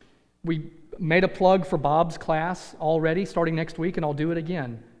 We made a plug for Bob's class already, starting next week, and I'll do it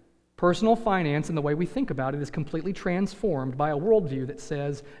again. Personal finance and the way we think about it is completely transformed by a worldview that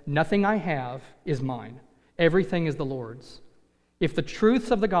says, nothing I have is mine. Everything is the Lord's. If the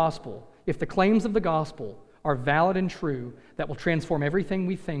truths of the gospel, if the claims of the gospel are valid and true, that will transform everything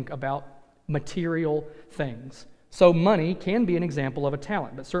we think about material things. So money can be an example of a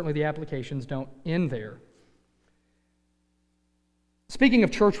talent, but certainly the applications don't end there. Speaking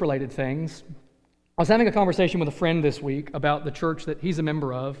of church-related things, I was having a conversation with a friend this week about the church that he's a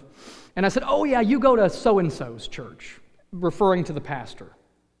member of, and I said, oh yeah, you go to so-and-so's church, referring to the pastor.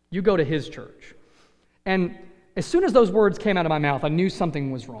 You go to his church. And as soon as those words came out of my mouth, I knew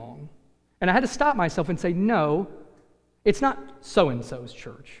something was wrong. And I had to stop myself and say, no, it's not so-and-so's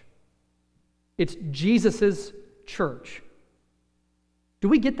church. It's Jesus's church. Do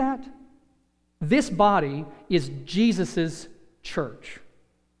we get that? This body is Jesus's church.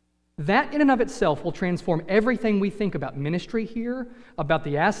 That in and of itself will transform everything we think about ministry here, about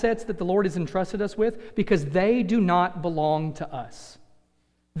the assets that the Lord has entrusted us with, because they do not belong to us.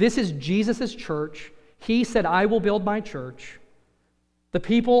 This is Jesus's church. He said, I will build my church. The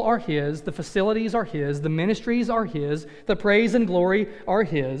people are his, the facilities are his, the ministries are his, the praise and glory are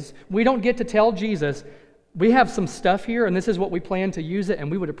his. We don't get to tell Jesus, we have some stuff here and this is what we plan to use it, and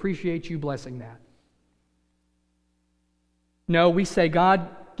we would appreciate you blessing that. No, we say, God,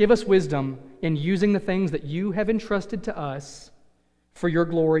 give us wisdom in using the things that you have entrusted to us for your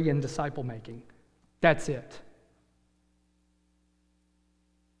glory and disciple making. That's it.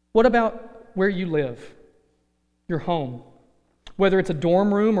 What about where you live? Your home. Whether it's a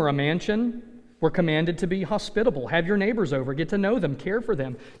dorm room or a mansion, we're commanded to be hospitable. Have your neighbors over, get to know them, care for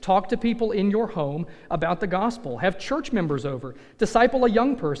them. Talk to people in your home about the gospel. Have church members over. Disciple a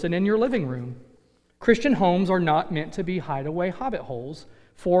young person in your living room. Christian homes are not meant to be hideaway hobbit holes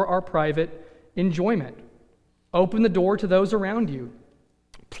for our private enjoyment. Open the door to those around you.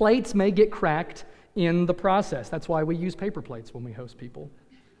 Plates may get cracked in the process. That's why we use paper plates when we host people.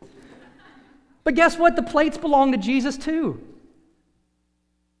 But guess what? The plates belong to Jesus too.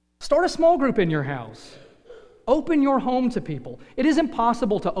 Start a small group in your house. Open your home to people. It is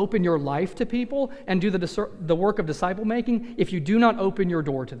impossible to open your life to people and do the work of disciple making if you do not open your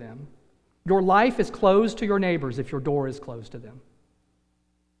door to them. Your life is closed to your neighbors if your door is closed to them.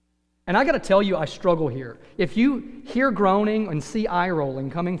 And I got to tell you, I struggle here. If you hear groaning and see eye rolling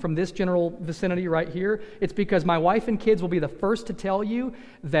coming from this general vicinity right here, it's because my wife and kids will be the first to tell you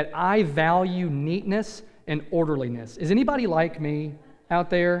that I value neatness and orderliness. Is anybody like me out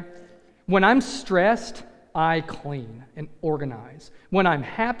there? When I'm stressed, I clean and organize. When I'm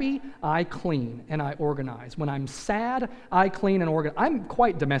happy, I clean and I organize. When I'm sad, I clean and organize. I'm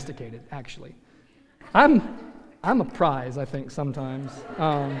quite domesticated, actually. I'm a prize, I think, sometimes.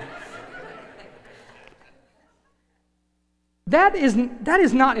 That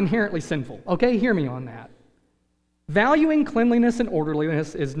is not inherently sinful, okay? Hear me on that. Valuing cleanliness and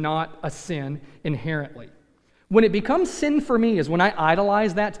orderliness is not a sin inherently. When it becomes sin for me is when I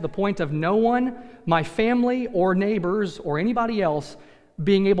idolize that to the point of no one, my family or neighbors or anybody else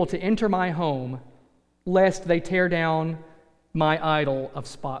being able to enter my home lest they tear down my idol of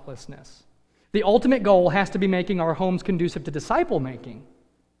spotlessness. The ultimate goal has to be making our homes conducive to disciple making.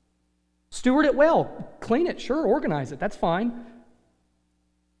 Steward it well. Clean it, sure, organize it, that's fine.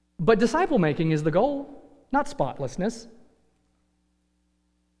 But disciple making is the goal, not spotlessness.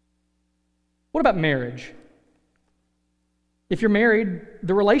 What about marriage? If you're married,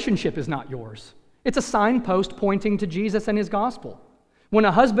 the relationship is not yours. It's a signpost pointing to Jesus and his gospel. When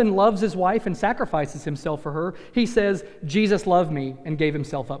a husband loves his wife and sacrifices himself for her, he says, Jesus loved me and gave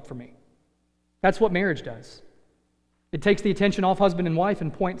himself up for me. That's what marriage does. It takes the attention off husband and wife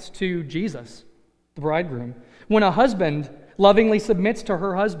and points to Jesus, the bridegroom. When a husband lovingly submits to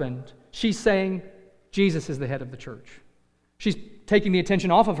her husband, she's saying, Jesus is the head of the church. She's taking the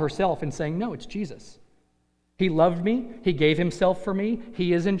attention off of herself and saying, no, it's Jesus. He loved me. He gave himself for me.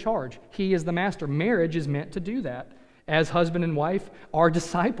 He is in charge. He is the master. Marriage is meant to do that, as husband and wife are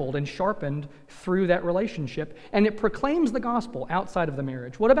discipled and sharpened through that relationship, and it proclaims the gospel outside of the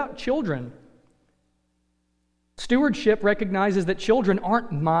marriage. What about children? Stewardship recognizes that children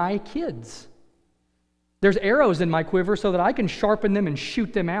aren't my kids. There's arrows in my quiver so that I can sharpen them and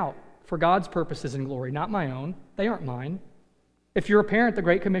shoot them out for God's purposes and glory, not my own. They aren't mine. If you're a parent, the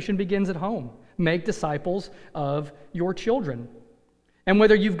Great Commission begins at home. Make disciples of your children. And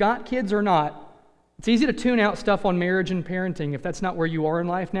whether you've got kids or not, it's easy to tune out stuff on marriage and parenting if that's not where you are in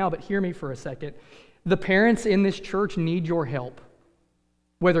life now, but hear me for a second. The parents in this church need your help.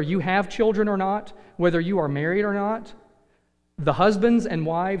 Whether you have children or not, whether you are married or not, the husbands and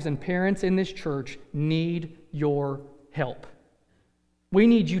wives and parents in this church need your help. We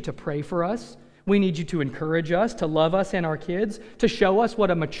need you to pray for us. We need you to encourage us, to love us and our kids, to show us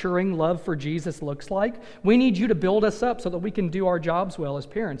what a maturing love for Jesus looks like. We need you to build us up so that we can do our jobs well as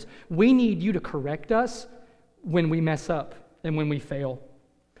parents. We need you to correct us when we mess up and when we fail.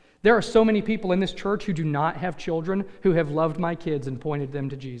 There are so many people in this church who do not have children who have loved my kids and pointed them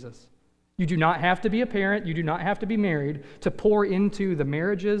to Jesus. You do not have to be a parent, you do not have to be married to pour into the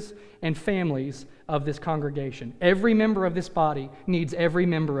marriages and families of this congregation. Every member of this body needs every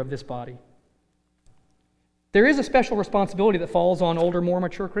member of this body. There is a special responsibility that falls on older, more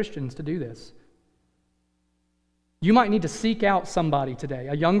mature Christians to do this. You might need to seek out somebody today,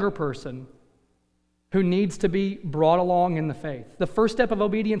 a younger person, who needs to be brought along in the faith. The first step of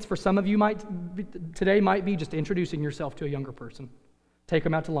obedience for some of you today might be just introducing yourself to a younger person. Take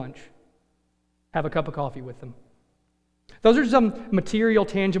them out to lunch. Have a cup of coffee with them. Those are some material,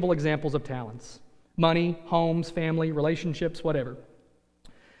 tangible examples of talents. Money, homes, family, relationships, whatever.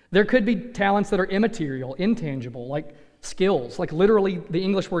 There could be talents that are immaterial, intangible, like skills, like literally the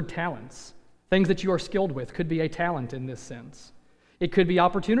English word talents. Things that you are skilled with could be a talent in this sense. It could be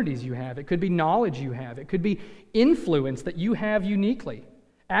opportunities you have. It could be knowledge you have. It could be influence that you have uniquely.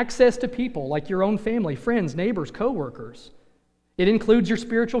 Access to people like your own family, friends, neighbors, co-workers. It includes your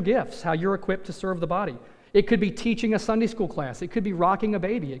spiritual gifts, how you're equipped to serve the body. It could be teaching a Sunday school class. It could be rocking a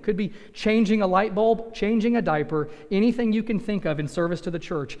baby. It could be changing a light bulb, changing a diaper. Anything you can think of in service to the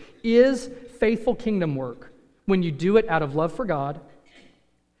church is faithful kingdom work when you do it out of love for God,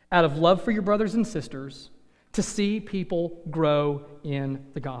 out of love for your brothers and sisters, to see people grow in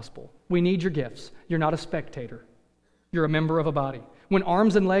the gospel. We need your gifts. You're not a spectator. You're a member of a body. When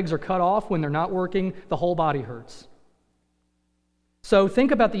arms and legs are cut off, when they're not working, the whole body hurts. So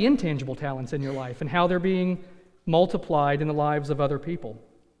think about the intangible talents in your life and how they're being multiplied in the lives of other people.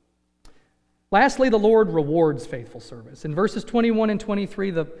 Lastly, the Lord rewards faithful service. In verses 21 and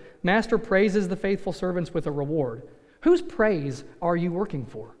 23, the master praises the faithful servants with a reward. Whose praise are you working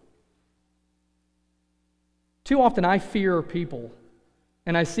for? Too often I fear people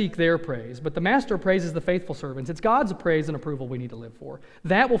and I seek their praise, but the master praises the faithful servants. It's God's praise and approval we need to live for.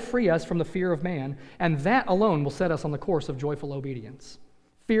 That will free us from the fear of man, and that alone will set us on the course of joyful obedience.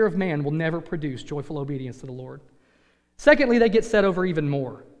 Fear of man will never produce joyful obedience to the Lord. Secondly, they get set over even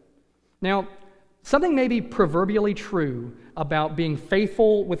more. Now, something may be proverbially true about being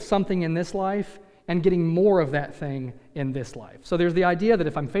faithful with something in this life and getting more of that thing in this life. So there's the idea that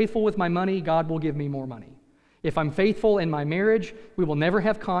if I'm faithful with my money, God will give me more money. If I'm faithful in my marriage, we will never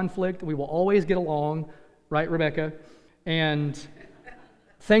have conflict. We will always get along, right, Rebecca? And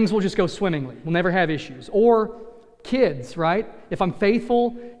things will just go swimmingly. We'll never have issues. Or kids, right? If I'm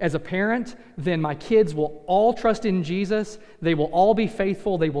faithful as a parent, then my kids will all trust in Jesus. They will all be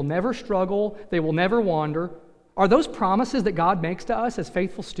faithful. They will never struggle. They will never wander. Are those promises that God makes to us as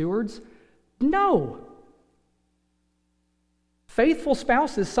faithful stewards? No. Faithful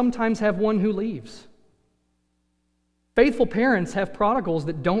spouses sometimes have one who leaves. Faithful parents have prodigals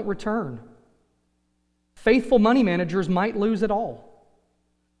that don't return. Faithful money managers might lose it all.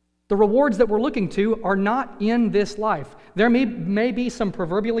 The rewards that we're looking to are not in this life. There may be some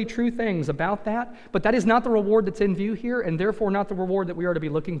proverbially true things about that, but that is not the reward that's in view here, and therefore not the reward that we are to be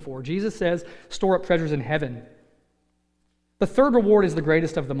looking for. Jesus says, store up treasures in heaven. The third reward is the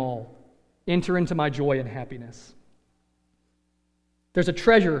greatest of them all. Enter into my joy and happiness. There's a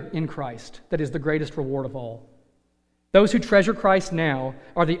treasure in Christ that is the greatest reward of all. Those who treasure Christ now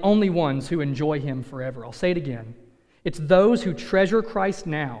are the only ones who enjoy Him forever. I'll say it again. It's those who treasure Christ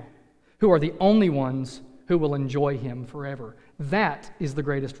now who are the only ones who will enjoy Him forever. That is the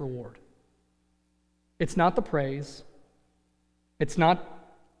greatest reward. It's not the praise. It's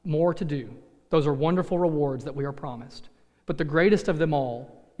not more to do. Those are wonderful rewards that we are promised. But the greatest of them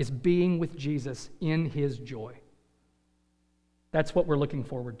all is being with Jesus in His joy. That's what we're looking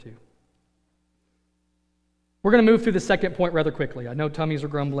forward to. We're going to move through the second point rather quickly. I know tummies are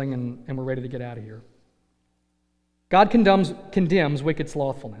grumbling and we're ready to get out of here. God condemns wicked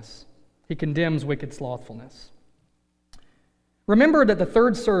slothfulness. He condemns wicked slothfulness. Remember that the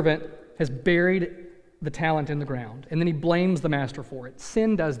third servant has buried the talent in the ground, and then he blames the master for it.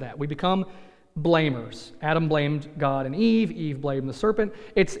 Sin does that. We become blamers. Adam blamed God and Eve. Eve blamed the serpent.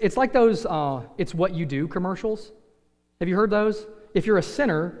 It's like those it's what you do commercials. Have you heard those? If you're a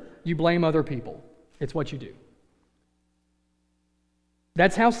sinner, you blame other people. It's what you do.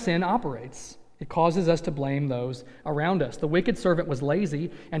 That's how sin operates. It causes us to blame those around us. The wicked servant was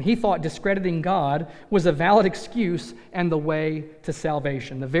lazy, and he thought discrediting God was a valid excuse and the way to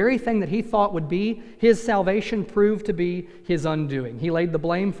salvation. The very thing that he thought would be his salvation proved to be his undoing. He laid the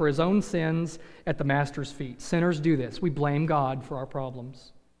blame for his own sins at the master's feet. Sinners do this. We blame God for our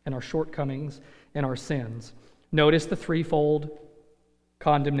problems and our shortcomings and our sins. Notice the threefold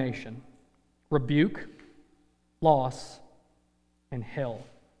condemnation: rebuke, loss, and hell.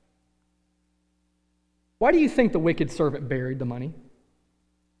 Why do you think the wicked servant buried the money?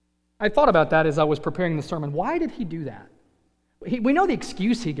 I thought about that as I was preparing the sermon. Why did he do that? We know the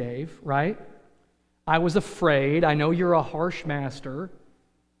excuse he gave, right? I was afraid. I know you're a harsh master.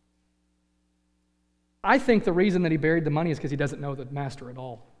 I think the reason that he buried the money is because he doesn't know the master at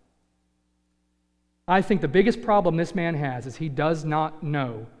all. I think the biggest problem this man has is he does not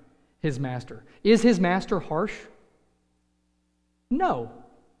know his master. Is his master harsh? No.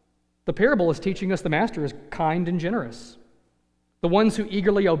 The parable is teaching us the master is kind and generous. The ones who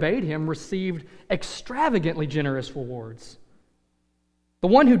eagerly obeyed him received extravagantly generous rewards. The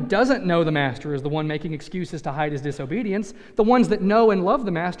one who doesn't know the master is the one making excuses to hide his disobedience. The ones that know and love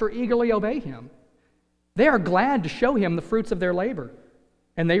the master eagerly obey him. They are glad to show him the fruits of their labor,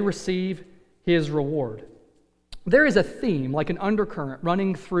 and they receive his reward. There is a theme, like an undercurrent,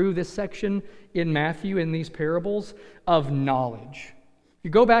 running through this section in Matthew in these parables of knowledge. If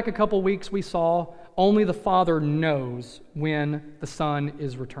you go back a couple weeks, we saw only the Father knows when the Son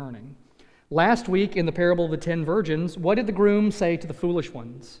is returning. Last week in the parable of the 10 virgins, what did the groom say to the foolish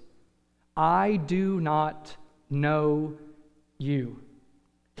ones? I do not know you.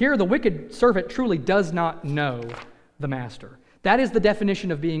 Here, the wicked servant truly does not know the master. That is the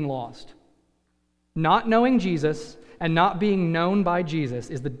definition of being lost. Not knowing Jesus and not being known by Jesus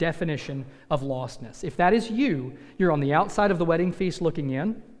is the definition of lostness. If that is you, you're on the outside of the wedding feast looking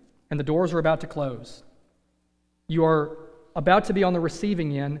in, and the doors are about to close. You are about to be on the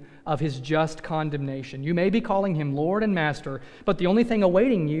receiving end of his just condemnation. You may be calling him Lord and Master, but the only thing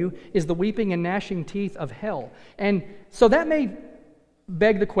awaiting you is the weeping and gnashing teeth of hell. And so that may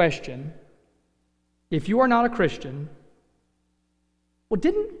beg the question, If you are not a Christian, well,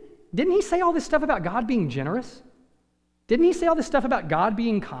 didn't he say all this stuff about God being generous? Didn't he say all this stuff about God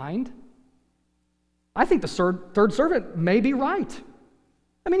being kind? I think the third servant may be right.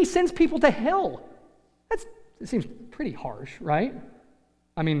 I mean, he sends people to hell. It seems pretty harsh, right?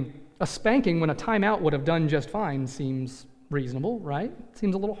 I mean, a spanking when a timeout would have done just fine seems reasonable, right?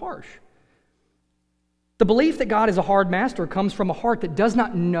 Seems a little harsh. The belief that God is a hard master comes from a heart that does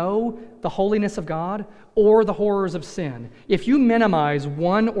not know the holiness of God or the horrors of sin. If you minimize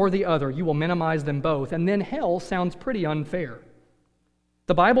one or the other, you will minimize them both, and then hell sounds pretty unfair.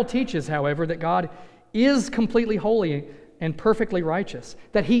 The Bible teaches, however, that God is completely holy and perfectly righteous,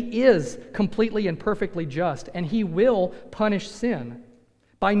 that he is completely and perfectly just, and he will punish sin.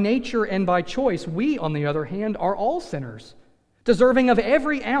 By nature and by choice, we, on the other hand, are all sinners, deserving of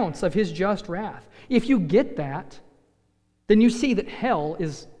every ounce of his just wrath. If you get that, then you see that hell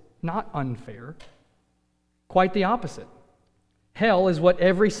is not unfair. Quite the opposite. Hell is what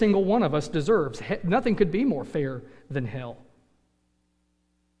every single one of us deserves. Nothing could be more fair than hell.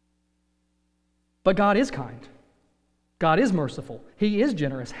 But God is kind. God is merciful. He is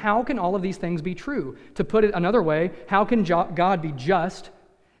generous. How can all of these things be true? To put it another way, how can God be just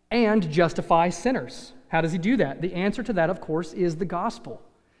and justify sinners? How does he do that? The answer to that, of course, is the gospel.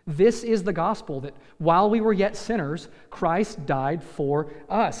 This is the gospel, that while we were yet sinners, Christ died for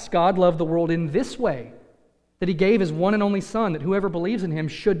us. God loved the world in this way, that he gave his one and only Son, that whoever believes in him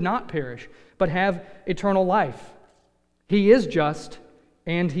should not perish, but have eternal life. He is just,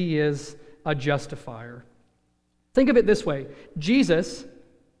 and he is a justifier. Think of it this way. Jesus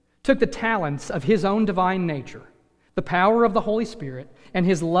took the talents of his own divine nature, the power of the Holy Spirit, and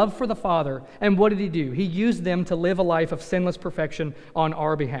his love for the Father, and what did he do? He used them to live a life of sinless perfection on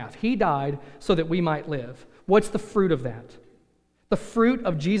our behalf. He died so that we might live. What's the fruit of that? The fruit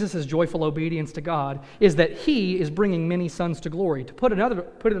of Jesus' joyful obedience to God is that he is bringing many sons to glory. To put it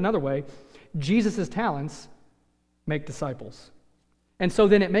another way, Jesus' talents make disciples. And so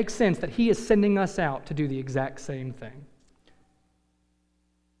then it makes sense that he is sending us out to do the exact same thing.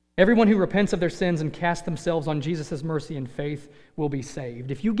 Everyone who repents of their sins and casts themselves on Jesus' mercy and faith will be saved.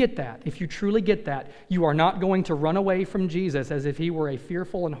 If you get that, if you truly get that, you are not going to run away from Jesus as if he were a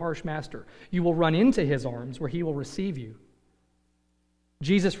fearful and harsh master. You will run into his arms where he will receive you.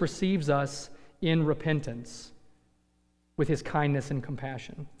 Jesus receives us in repentance with his kindness and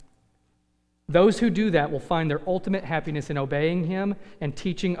compassion. Those who do that will find their ultimate happiness in obeying him and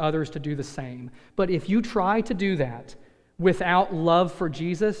teaching others to do the same. But if you try to do that without love for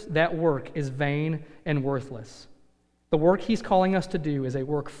Jesus, that work is vain and worthless. The work he's calling us to do is a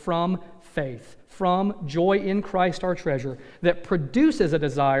work from faith, from joy in Christ our treasure, that produces a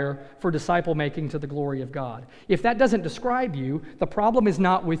desire for disciple making to the glory of God. If that doesn't describe you, the problem is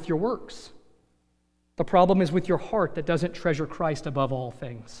not with your works. The problem is with your heart that doesn't treasure Christ above all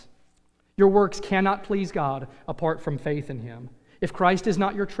things. Your works cannot please God apart from faith in him. If Christ is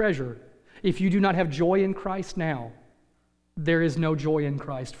not your treasure, if you do not have joy in Christ now, there is no joy in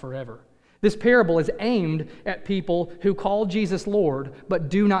Christ forever. This parable is aimed at people who call Jesus Lord but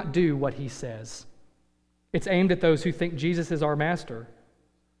do not do what he says. It's aimed at those who think Jesus is our master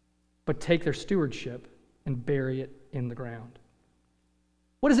but take their stewardship and bury it in the ground.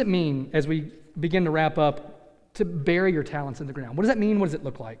 What does it mean, as we begin to wrap up, to bury your talents in the ground? What does that mean? What does it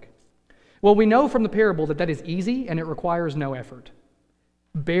look like? Well, we know from the parable that is easy and it requires no effort.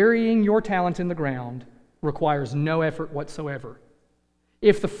 Burying your talent in the ground requires no effort whatsoever.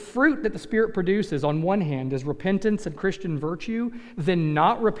 If the fruit that the Spirit produces on one hand is repentance and Christian virtue, then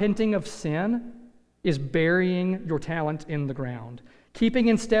not repenting of sin is burying your talent in the ground. Keeping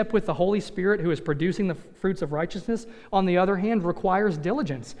in step with the Holy Spirit who is producing the fruits of righteousness, on the other hand, requires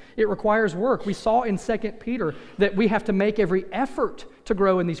diligence. It requires work. We saw in 2 Peter that we have to make every effort to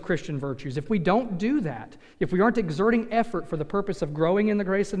grow in these Christian virtues. If we don't do that, if we aren't exerting effort for the purpose of growing in the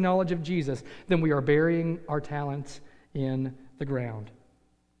grace and knowledge of Jesus, then we are burying our talents in the ground.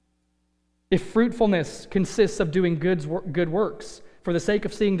 If fruitfulness consists of doing good works for the sake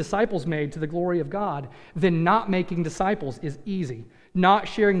of seeing disciples made to the glory of God, then not making disciples is easy. Not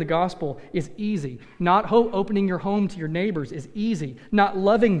sharing the gospel is easy. Not opening your home to your neighbors is easy. Not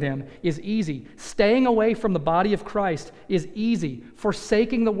loving them is easy. Staying away from the body of Christ is easy.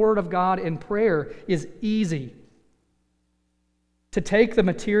 Forsaking the word of God in prayer is easy. To take the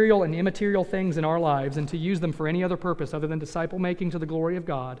material and immaterial things in our lives and to use them for any other purpose other than disciple making to the glory of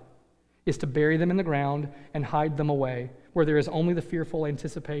God is to bury them in the ground and hide them away, where there is only the fearful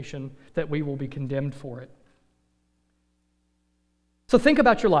anticipation that we will be condemned for it. So think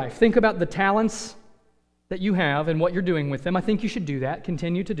about your life. Think about the talents that you have and what you're doing with them. I think you should do that,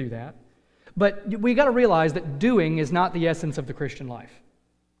 continue to do that. But we got to realize that doing is not the essence of the Christian life.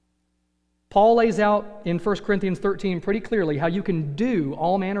 Paul lays out in 1 Corinthians 13 pretty clearly how you can do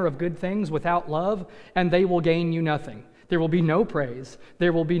all manner of good things without love, and they will gain you nothing. There will be no praise.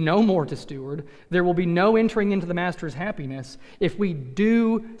 There will be no more to steward. There will be no entering into the Master's happiness if we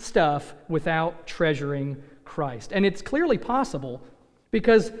do stuff without treasuring Christ. And it's clearly possible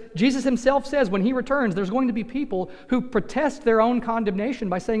because Jesus himself says when he returns, there's going to be people who protest their own condemnation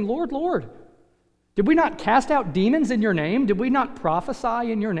by saying, Lord, Lord, did we not cast out demons in your name? Did we not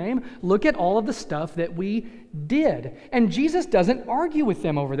prophesy in your name? Look at all of the stuff that we did. And Jesus doesn't argue with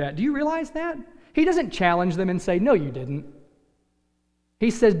them over that. Do you realize that? He doesn't challenge them and say, no, you didn't. He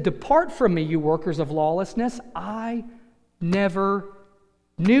says, depart from me, you workers of lawlessness. I never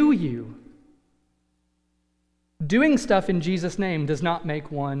knew you. Doing stuff in Jesus' name does not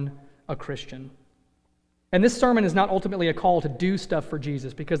make one a Christian. And this sermon is not ultimately a call to do stuff for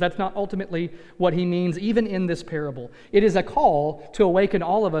Jesus, because that's not ultimately what he means even in this parable. It is a call to awaken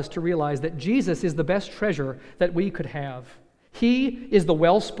all of us to realize that Jesus is the best treasure that we could have. He is the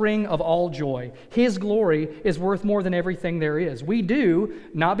wellspring of all joy. His glory is worth more than everything there is. We do,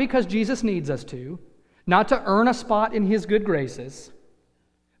 not because Jesus needs us to, not to earn a spot in his good graces,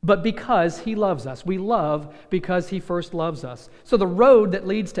 but because he loves us. We love because he first loves us. So the road that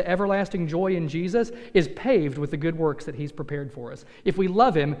leads to everlasting joy in Jesus is paved with the good works that he's prepared for us. If we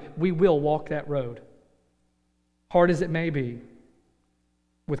love him, we will walk that road, hard as it may be,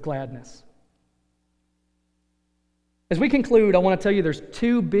 with gladness. As we conclude, I want to tell you there's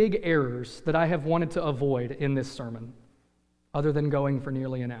two big errors that I have wanted to avoid in this sermon, other than going for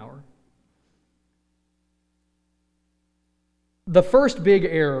nearly an hour. The first big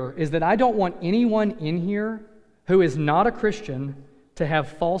error is that I don't want anyone in here who is not a Christian to have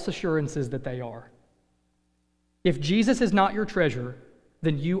false assurances that they are. If Jesus is not your treasure,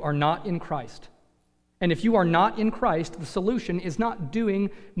 then you are not in Christ. And if you are not in Christ, the solution is not doing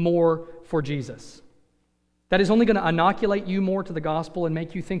more for Jesus. That is only going to inoculate you more to the gospel and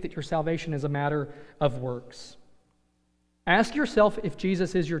make you think that your salvation is a matter of works. Ask yourself if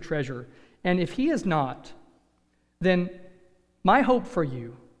Jesus is your treasure. And if he is not, then my hope for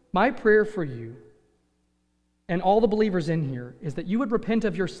you, my prayer for you, and all the believers in here is that you would repent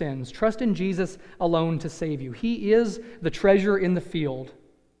of your sins, trust in Jesus alone to save you. He is the treasure in the field.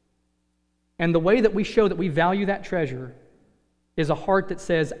 And the way that we show that we value that treasure is a heart that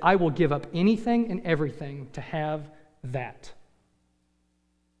says, I will give up anything and everything to have that.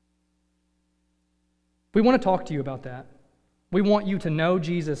 We want to talk to you about that. We want you to know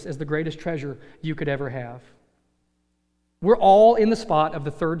Jesus as the greatest treasure you could ever have. We're all in the spot of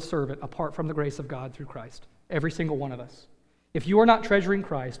the third servant apart from the grace of God through Christ. Every single one of us. If you are not treasuring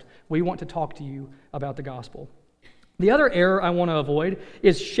Christ, we want to talk to you about the gospel. The other error I want to avoid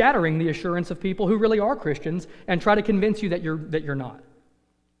is shattering the assurance of people who really are Christians and try to convince you that you're not.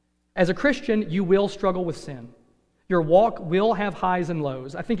 As a Christian, you will struggle with sin. Your walk will have highs and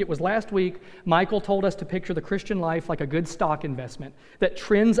lows. I think it was last week, Michael told us to picture the Christian life like a good stock investment that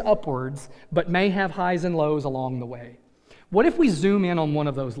trends upwards but may have highs and lows along the way. What if we zoom in on one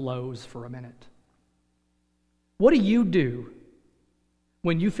of those lows for a minute? What do you do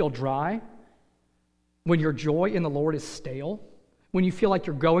when you feel dry? When your joy in the Lord is stale? When you feel like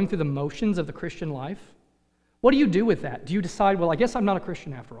you're going through the motions of the Christian life? What do you do with that? Do you decide, well, I guess I'm not a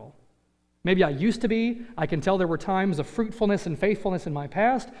Christian after all? Maybe I used to be. I can tell there were times of fruitfulness and faithfulness in my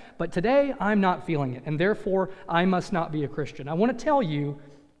past, but today I'm not feeling it, and therefore I must not be a Christian. I want to tell you,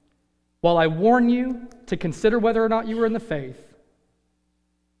 while I warn you to consider whether or not you are in the faith,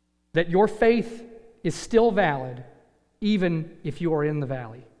 that your faith is still valid even if you are in the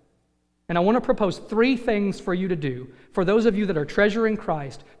valley. And I want to propose 3 things for you to do, for those of you that are treasuring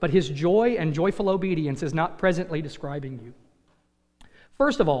Christ, but his joy and joyful obedience is not presently describing you.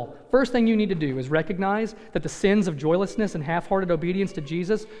 First of all, first thing you need to do is recognize that the sins of joylessness and half-hearted obedience to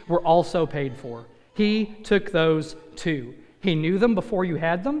Jesus were also paid for. He took those too. He knew them before you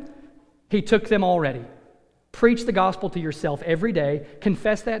had them. He took them already. Preach the gospel to yourself every day.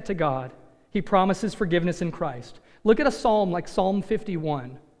 Confess that to God. He promises forgiveness in Christ. Look at a psalm like Psalm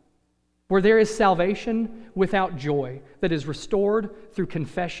 51, where there is salvation without joy that is restored through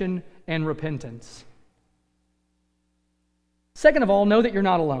confession and repentance. Second of all, know that you're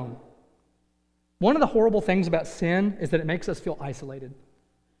not alone. One of the horrible things about sin is that it makes us feel isolated.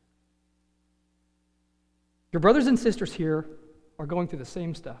 Your brothers and sisters here are going through the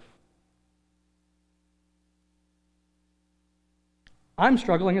same stuff. I'm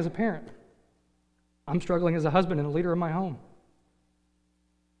struggling as a parent. I'm struggling as a husband and a leader of my home.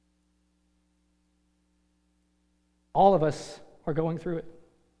 All of us are going through it.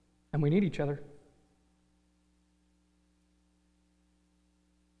 And we need each other.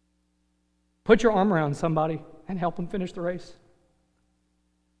 Put your arm around somebody and help them finish the race.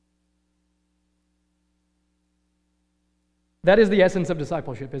 That is the essence of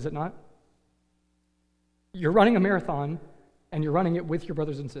discipleship, is it not? You're running a marathon, and you're running it with your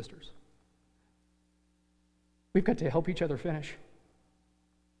brothers and sisters. We've got to help each other finish.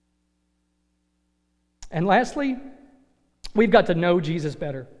 And lastly, we've got to know Jesus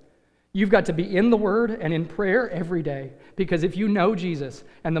better. You've got to be in the Word and in prayer every day, because if you know Jesus,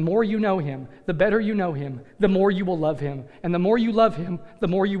 and the more you know Him, the better you know Him, the more you will love Him. And the more you love Him, the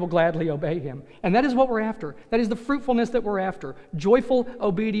more you will gladly obey Him. And that is what we're after. That is the fruitfulness that we're after. Joyful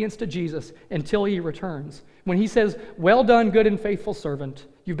obedience to Jesus until He returns. When He says, "Well done, good and faithful servant.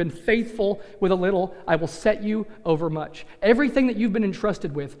 You've been faithful with a little, I will set you over much." Everything that you've been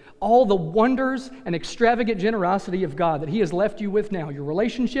entrusted with, all the wonders and extravagant generosity of God that He has left you with now, your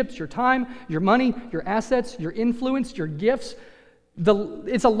relationships, your time, your money, your assets, your influence, your gifts,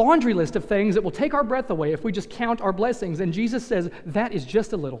 it's a laundry list of things that will take our breath away if we just count our blessings. And Jesus says, that is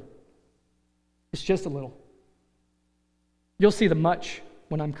just a little. It's just a little. You'll see the much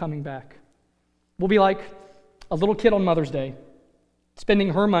when I'm coming back. We'll be like a little kid on Mother's Day,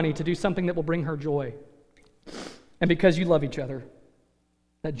 spending her money to do something that will bring her joy. And because you love each other,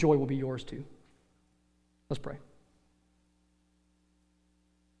 that joy will be yours too. Let's pray.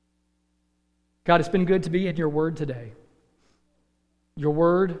 God, it's been good to be in your word today. Your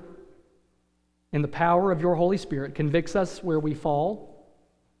word, in the power of your Holy Spirit, convicts us where we fall,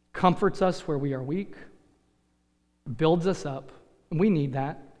 comforts us where we are weak, builds us up. And we need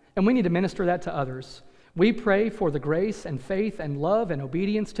that. And we need to minister that to others. We pray for the grace and faith and love and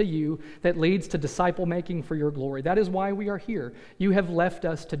obedience to you that leads to disciple making for your glory. That is why we are here. You have left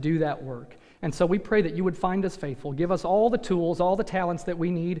us to do that work. And so we pray that you would find us faithful. Give us all the tools, all the talents that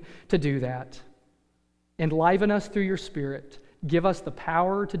we need to do that. Enliven us through your Spirit. Give us the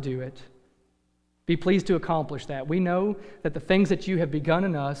power to do it. Be pleased to accomplish that. We know that the things that you have begun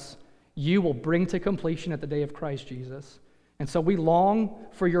in us, you will bring to completion at the day of Christ Jesus. And so we long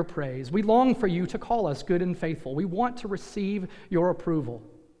for your praise. We long for you to call us good and faithful. We want to receive your approval.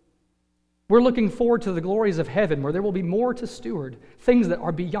 We're looking forward to the glories of heaven where there will be more to steward. Things that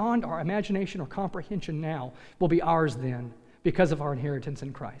are beyond our imagination or comprehension now will be ours then because of our inheritance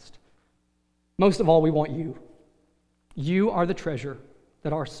in Christ. Most of all, we want you. You are the treasure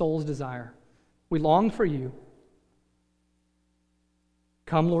that our souls desire. We long for you.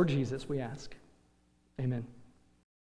 Come, Lord Jesus, we ask. Amen.